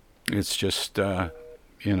 It's just,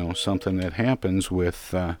 something that happens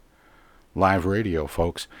with live radio,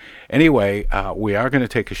 folks. Anyway, we are going to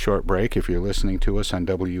take a short break. If you're listening to us on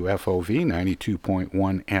WFOV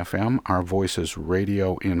 92.1 FM, Our Voices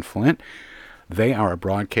Radio in Flint. They are a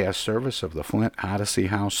broadcast service of the Flint Odyssey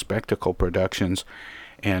House Spectacle Productions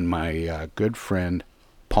and my good friend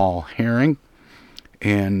Paul Herring,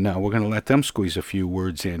 and we're going to let them squeeze a few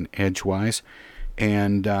words in edgewise.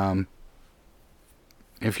 And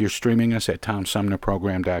if you're streaming us at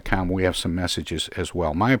TomSumnerProgram.com, we have some messages as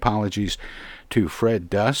well. My apologies to Fred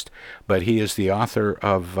Dust, but he is the author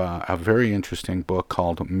of a very interesting book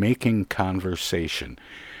called Making Conversation.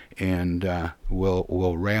 And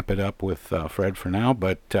we'll wrap it up with Fred for now,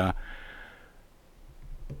 but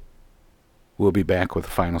we'll be back with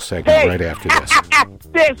the final segment right after this.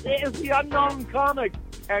 This is the Unknown Comic,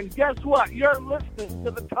 and guess what? You're listening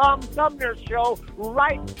to the Tom Sumner Show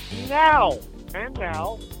right now. And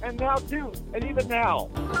now, and now too, and even now.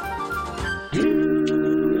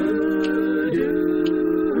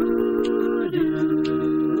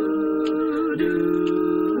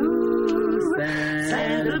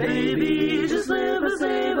 Santa baby, just live a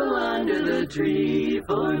sable under the tree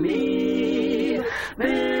for me.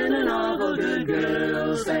 Been an awful good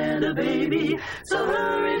girl, Santa. Santa baby, so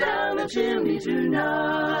hurry down the chimney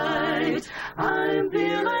tonight. I'm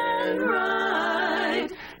feeling right.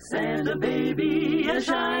 Santa baby, a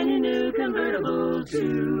shiny new convertible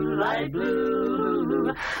to light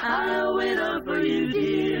blue. I'll wait up for you,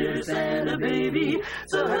 dear Santa baby,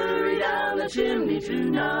 so hurry down the chimney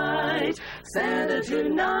tonight. Santa,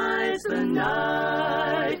 tonight's the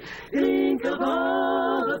night. Think of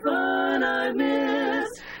all the fun I've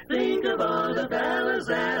missed. Think of all the fellas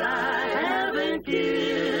that I haven't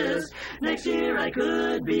kissed. Next year I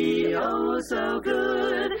could be oh so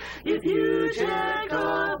good if you check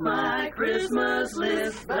off my Christmas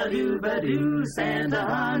list. Ba-doo, Santa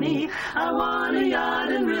honey, I want a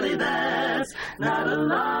yacht, and really that's not a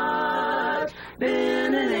lot.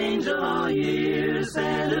 Been an angel all year,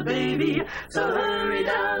 Santa baby, so hurry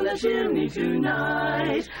down the chimney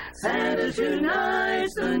tonight. Santa,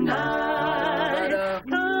 tonight's the night.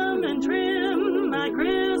 Come and trim my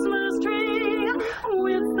Christmas tree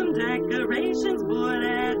with some decorations bought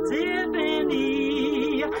at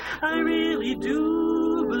Tiffany. I really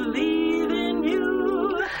do believe in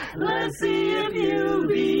you. Let's see if you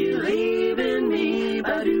believe in me.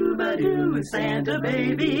 Ba-doo, Santa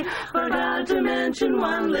baby, forgot to mention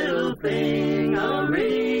one little thing, a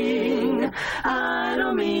ring. I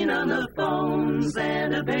don't mean on the phone,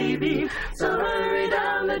 Santa baby, so hurry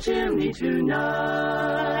down the chimney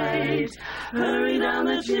tonight. Hurry down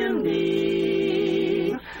the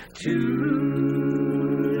chimney tonight.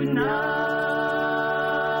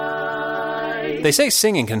 They say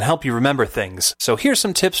singing can help you remember things, so here's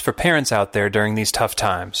some tips for parents out there during these tough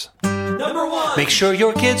times. Number 1. Make sure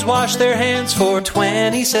your kids wash their hands for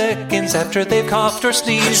 20 seconds after they've coughed or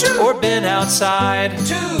sneezed or been outside.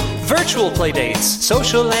 2. Virtual play dates,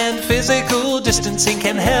 social and physical distancing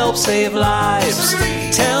can help save lives.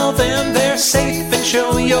 3. Tell them they're safe and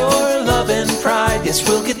show your love and pride. Yes,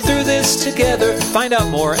 we'll get through this together. Find out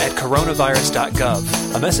more at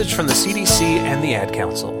coronavirus.gov. A message from the CDC and the Ad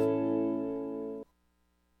Council.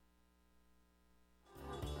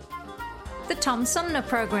 The Tom Sumner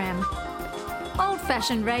Program.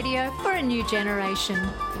 Old-fashioned radio for a new generation.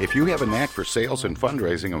 If you have a knack for sales and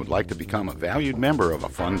fundraising and would like to become a valued member of a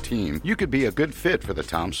fun team, you could be a good fit for the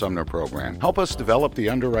Tom Sumner Program. Help us develop the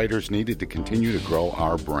underwriters needed to continue to grow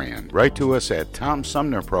our brand. Write to us at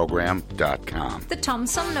TomSumnerProgram.com. The Tom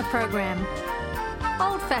Sumner Program.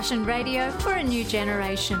 Old-fashioned radio for a new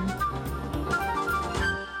generation.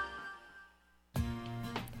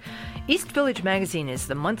 East Village Magazine is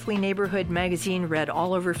the monthly neighborhood magazine read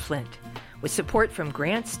all over Flint. With support from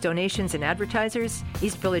grants, donations, and advertisers,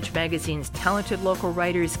 East Village Magazine's talented local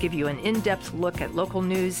writers give you an in-depth look at local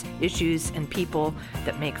news, issues, and people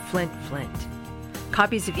that make Flint, Flint.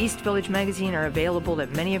 Copies of East Village Magazine are available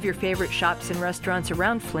at many of your favorite shops and restaurants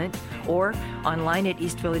around Flint or online at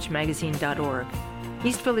eastvillagemagazine.org.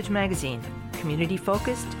 East Village Magazine,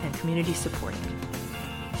 community-focused and community-supported.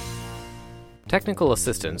 Technical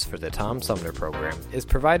assistance for the Tom Sumner Program is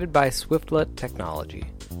provided by Swiftlet Technology,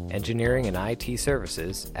 engineering and IT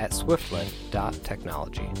services at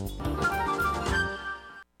swiftlet.technology. How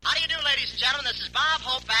do you do, ladies and gentlemen? This is Bob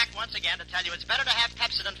Hope back once again to tell you it's better to have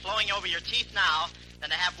Pepsodent flowing over your teeth now than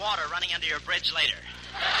to have water running under your bridge later.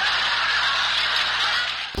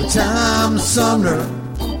 The Tom Sumner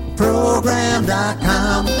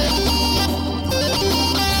Program.com.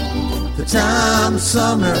 The Tom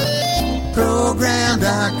Sumner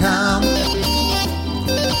Program.com.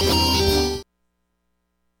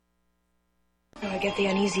 I get the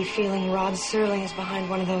uneasy feeling Rod Serling is behind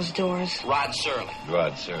one of those doors. Rod Serling.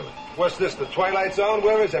 Rod Serling. What's this, the Twilight Zone?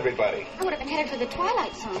 Where is everybody? I would have been headed for the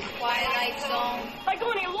Twilight Zone. Twilight Zone. If I go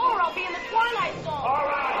any lower, I'll be in the Twilight Zone. All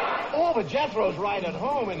right. Oh, but Jethro's right at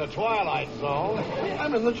home in the Twilight Zone.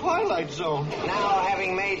 I'm in the Twilight Zone. Now,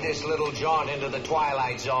 having made this little jaunt into the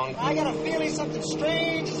Twilight Zone, I got a feeling something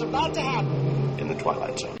strange is about to happen in the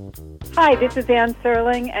Twilight Zone. Hi, this is Ann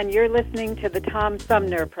Serling, and you're listening to the Tom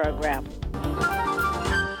Sumner Program.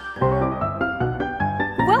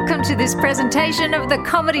 Welcome to this presentation of the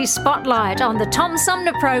Comedy Spotlight on the Tom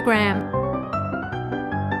Sumner Program.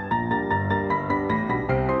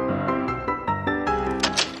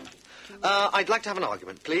 I'd like to have an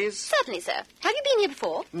argument, please. Certainly, sir. Have you been here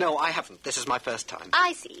before? No, I haven't. This is my first time.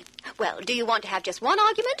 I see. Well, do you want to have just one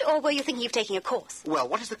argument, or were you thinking of taking a course? Well,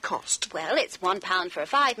 what is the cost? Well, it's £1 for a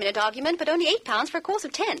 5-minute argument, but only £8 for a course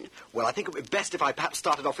of 10. Well, I think it would be best if I perhaps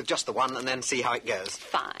started off with just the one and then see how it goes.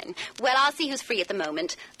 Fine. Well, I'll see who's free at the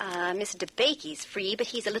moment. Mr. DeBakey's free, but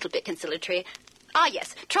he's a little bit conciliatory. Ah,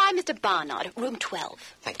 yes. Try Mr. Barnard, room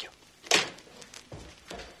 12. Thank you.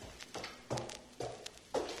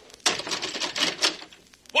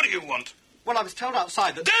 What do you want? Well, I was told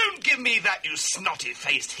outside that... Don't give me that, you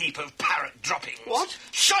snotty-faced heap of parrot droppings. What?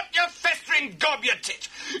 Shut your festering gob, you tit.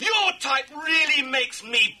 Your type really makes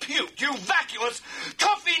me puke, you vacuous,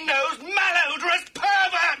 coffee-nosed, malodorous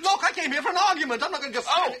pervert! Look, I came here for an argument. I'm not going to just...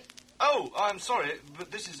 Oh, I'm sorry, but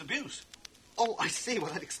this is abuse. Oh, I see.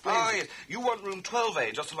 Well, that explains it. Yes. You want room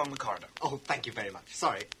 12A, just along the corridor. Oh, thank you very much.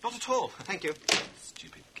 Sorry. Not at all. Thank you.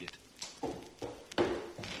 Stupid kid.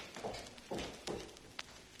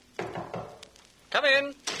 Come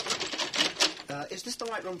in. Is this the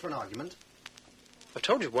right room for an argument? I've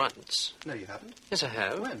told you once. No, you haven't. Yes, I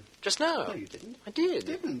have. When? Just now. No, you didn't. I did.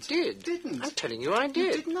 Didn't. Did. Didn't. I'm telling you I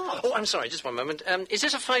did. You did not. Oh, I'm sorry, just one moment. Is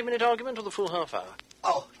this a 5-minute argument or the full half hour?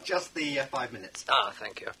 Oh, just the 5 minutes. Ah,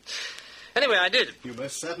 thank you. Anyway, I did. You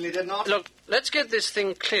most certainly did not. Look, let's get this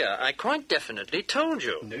thing clear. I quite definitely told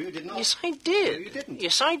you. No, you did not. Yes, I did. No, you didn't.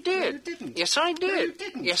 Yes, I did. No, you didn't. Yes, I did. No, you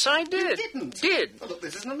didn't. Yes, I did. You didn't. Did. Oh, look,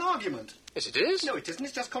 this isn't an argument. Yes, it is. No, it isn't.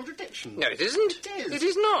 It's just contradiction. No, it isn't. It is. It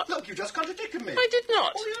is not. Look, you just contradicted me. I did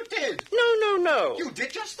not. Oh, you did. No. You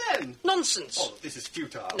did just then. Nonsense. Oh, this is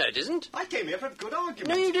futile. No, it isn't. I came here for a good argument.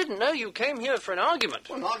 No, you didn't. No, you came here for an argument.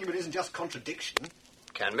 Well, an argument isn't just contradiction.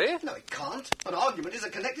 Can be. No, it can't. An argument is a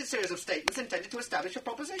connected series of statements intended to establish a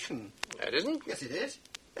proposition. No, it isn't. Yes, it is.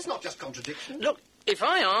 It's not just contradiction. Look, if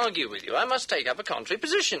I argue with you, I must take up a contrary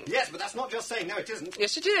position. Yes, but that's not just saying no, it isn't.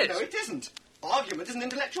 Yes, it is. No, it isn't. Argument is an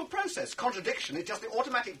intellectual process. Contradiction is just the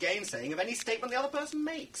automatic gainsaying of any statement the other person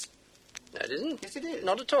makes. No, it isn't. Yes, it is.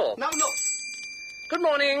 Not at all. No, look. Good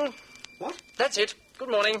morning. What? That's it. Good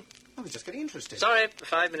morning. I was just getting interested. Sorry, the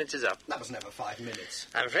 5 minutes is up. That was never 5 minutes.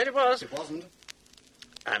 I'm afraid it was. It wasn't.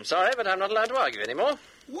 I'm sorry, but I'm not allowed to argue anymore.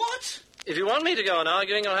 What? If you want me to go on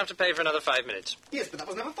arguing, you'll have to pay for another 5 minutes. Yes, but that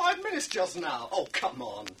was never 5 minutes just now. Oh, come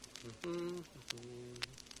on.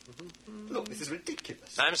 Look, this is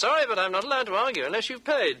ridiculous. I'm sorry, but I'm not allowed to argue unless you've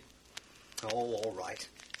paid. Oh, all right.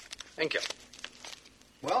 Thank you.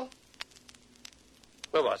 Well?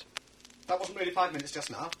 Well, what? That wasn't really 5 minutes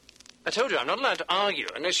just now. I told you I'm not allowed to argue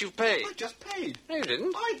unless you've paid. I just paid. No, you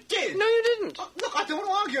didn't. I did. No, you didn't. Look, I don't want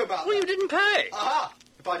to argue about Well, that. you didn't pay. Aha!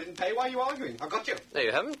 If I didn't pay, why are you arguing? I got you. No,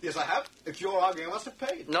 you haven't. Yes, I have. If you're arguing, I must have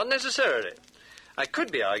paid. Not necessarily. I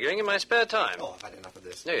could be arguing in my spare time. Oh, I've had enough of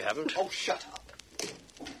this. No, you haven't. Oh, shut up.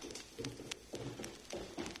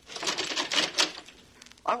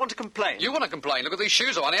 I want to complain. You want to complain? Look at these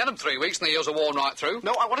shoes on. I had them 3 weeks and the heels are worn right through.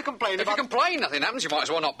 No, I want to complain If you complain, nothing happens. You might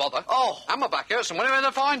as well not bother. Oh. And my back hurts and we're having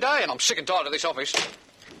a fine day and I'm sick and tired of this office.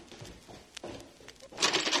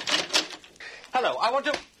 Hello, I want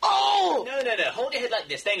to... Oh! No. Hold your head like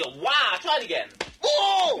this. Then go, wow. Try it again.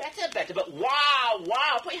 Oh! Better. But wow.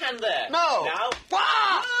 Put your hand there. No. Now.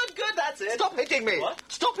 Wow! Good, that's it. Stop hitting me. What?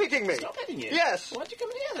 Stop hitting me. Stop hitting you? Yes. Why'd you come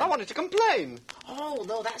in here then? I wanted to complain. Oh,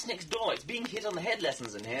 no, that's next door. It's being hit on the head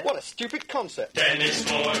lessons in here. What a stupid concept. Dennis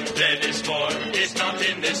Moore is not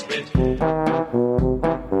in this bit.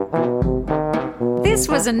 This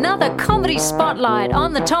was another comedy spotlight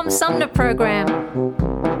on the Tom Sumner Program.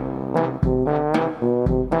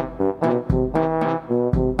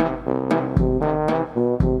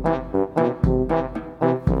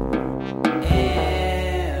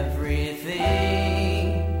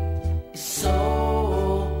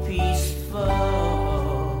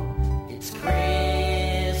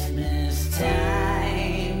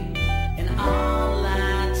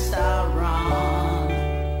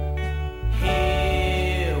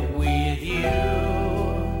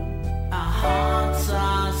 Our hearts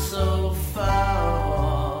are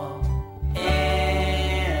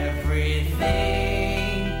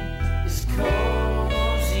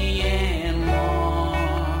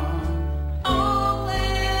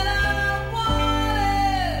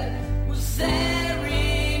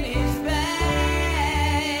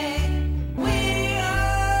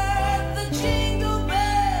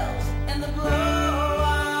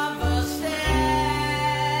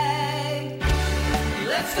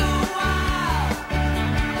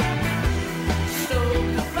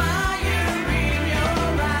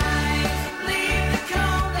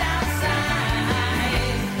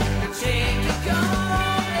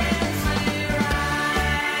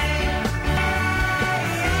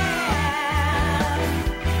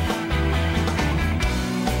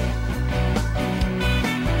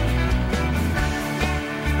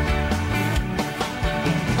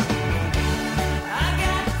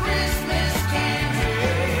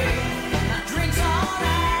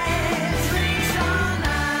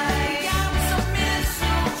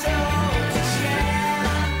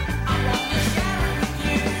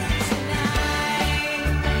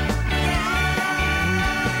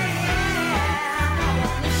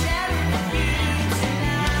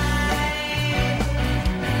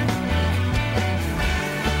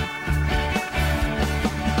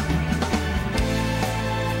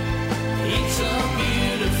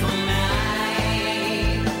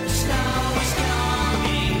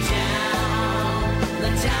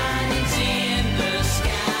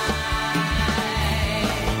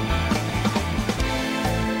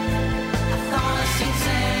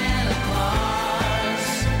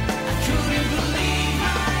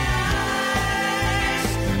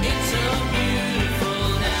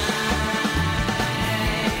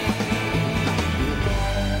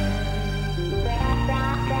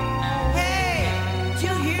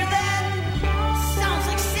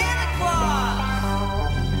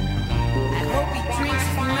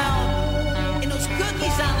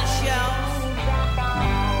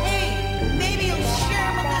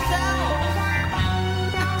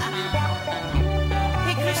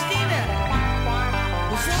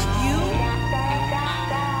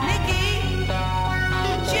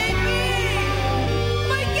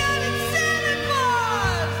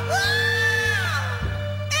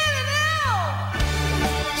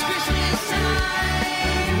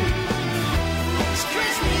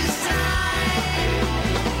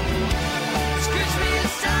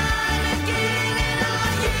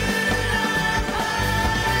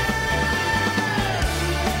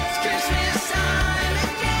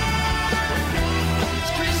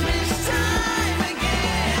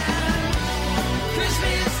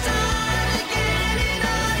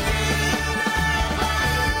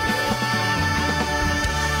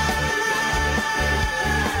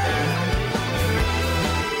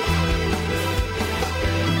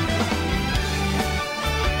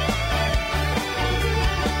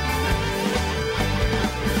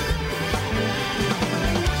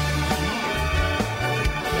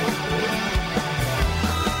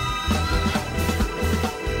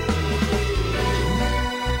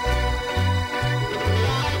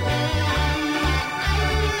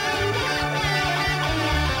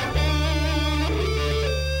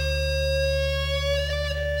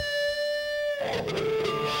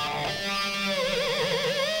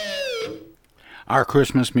Our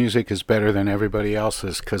Christmas music is better than everybody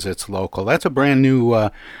else's because it's local. That's a brand new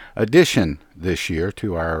addition this year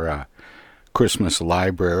to our Christmas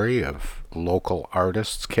library of local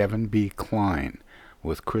artists. Kevin B. Klein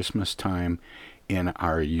with Christmas Time in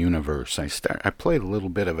Our Universe. I played a little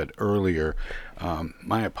bit of it earlier.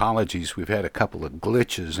 My apologies. We've had a couple of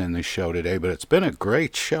glitches in the show today, but it's been a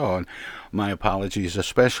great show. And my apologies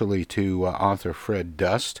especially to author Fred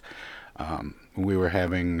Dust. We were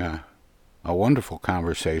having a wonderful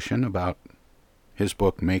conversation about his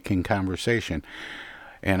book, Making Conversation.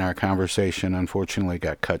 And our conversation, unfortunately,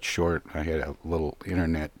 got cut short. I had a little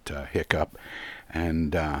internet hiccup.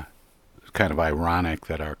 And it's kind of ironic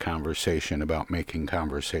that our conversation about making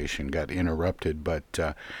conversation got interrupted.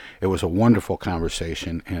 But it was a wonderful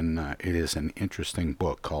conversation, and it is an interesting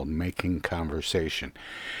book called Making Conversation.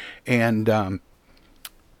 And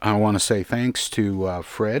I want to say thanks to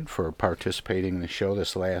Fred for participating in the show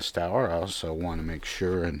this last hour. I also want to make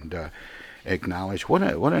sure and acknowledge what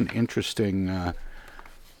an interesting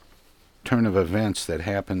turn of events that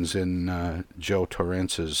happens in Joe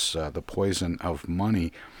Torrance's The Poison of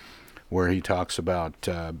Money, where he talks about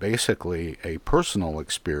basically a personal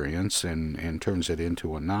experience and turns it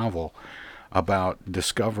into a novel about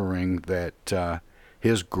discovering that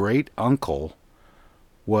his great uncle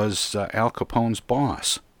was Al Capone's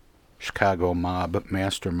boss, Chicago mob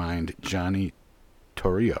mastermind Johnny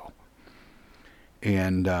Torrio.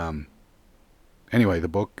 And anyway, the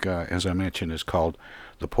book, as I mentioned, is called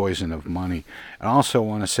The Poison of Money. I also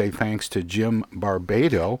want to say thanks to Jim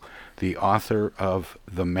Barbado, the author of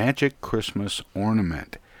The Magic Christmas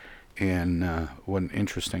Ornament. And what an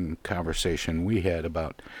interesting conversation we had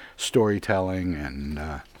about storytelling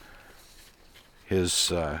and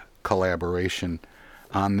his collaboration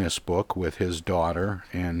on this book with his daughter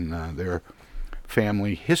and their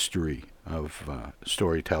family history of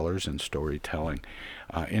storytellers and storytelling.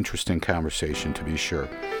 Interesting conversation, to be sure.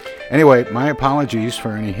 Anyway, my apologies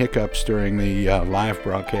for any hiccups during the live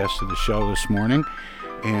broadcast of the show this morning,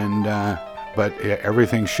 and but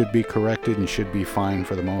everything should be corrected and should be fine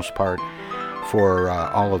for the most part for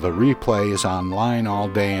all of the replays online all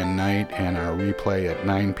day and night, and our replay at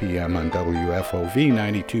 9 p.m. on WFOV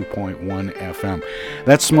 92.1 FM.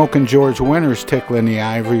 That's Smokin' George Winters tickling the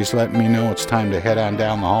ivories, letting me know it's time to head on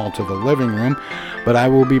down the hall to the living room. But I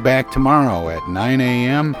will be back tomorrow at 9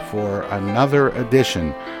 a.m. for another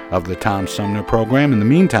edition of the Tom Sumner Program. In the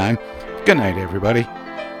meantime, good night, everybody.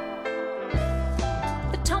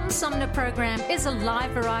 The Tom Sumner Program is a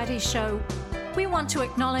live variety show. We want to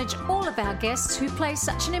acknowledge all of our guests who play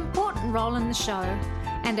such an important role in the show,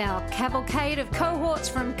 and our cavalcade of cohorts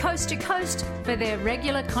from coast to coast for their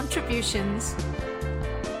regular contributions.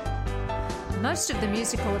 Most of the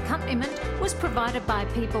musical accompaniment was provided by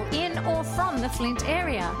people in or from the Flint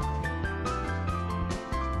area.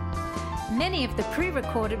 Many of the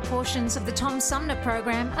pre-recorded portions of the Tom Sumner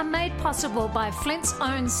Program are made possible by Flint's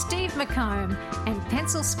own Steve McComb and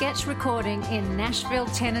Pencil Sketch Recording in Nashville,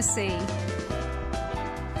 Tennessee.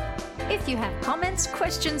 If you have comments,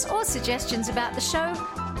 questions, or suggestions about the show,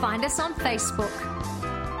 find us on Facebook.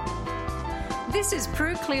 This is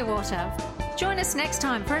Prue Clearwater. Join us next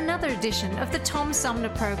time for another edition of the Tom Sumner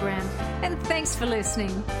Program, and thanks for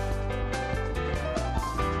listening.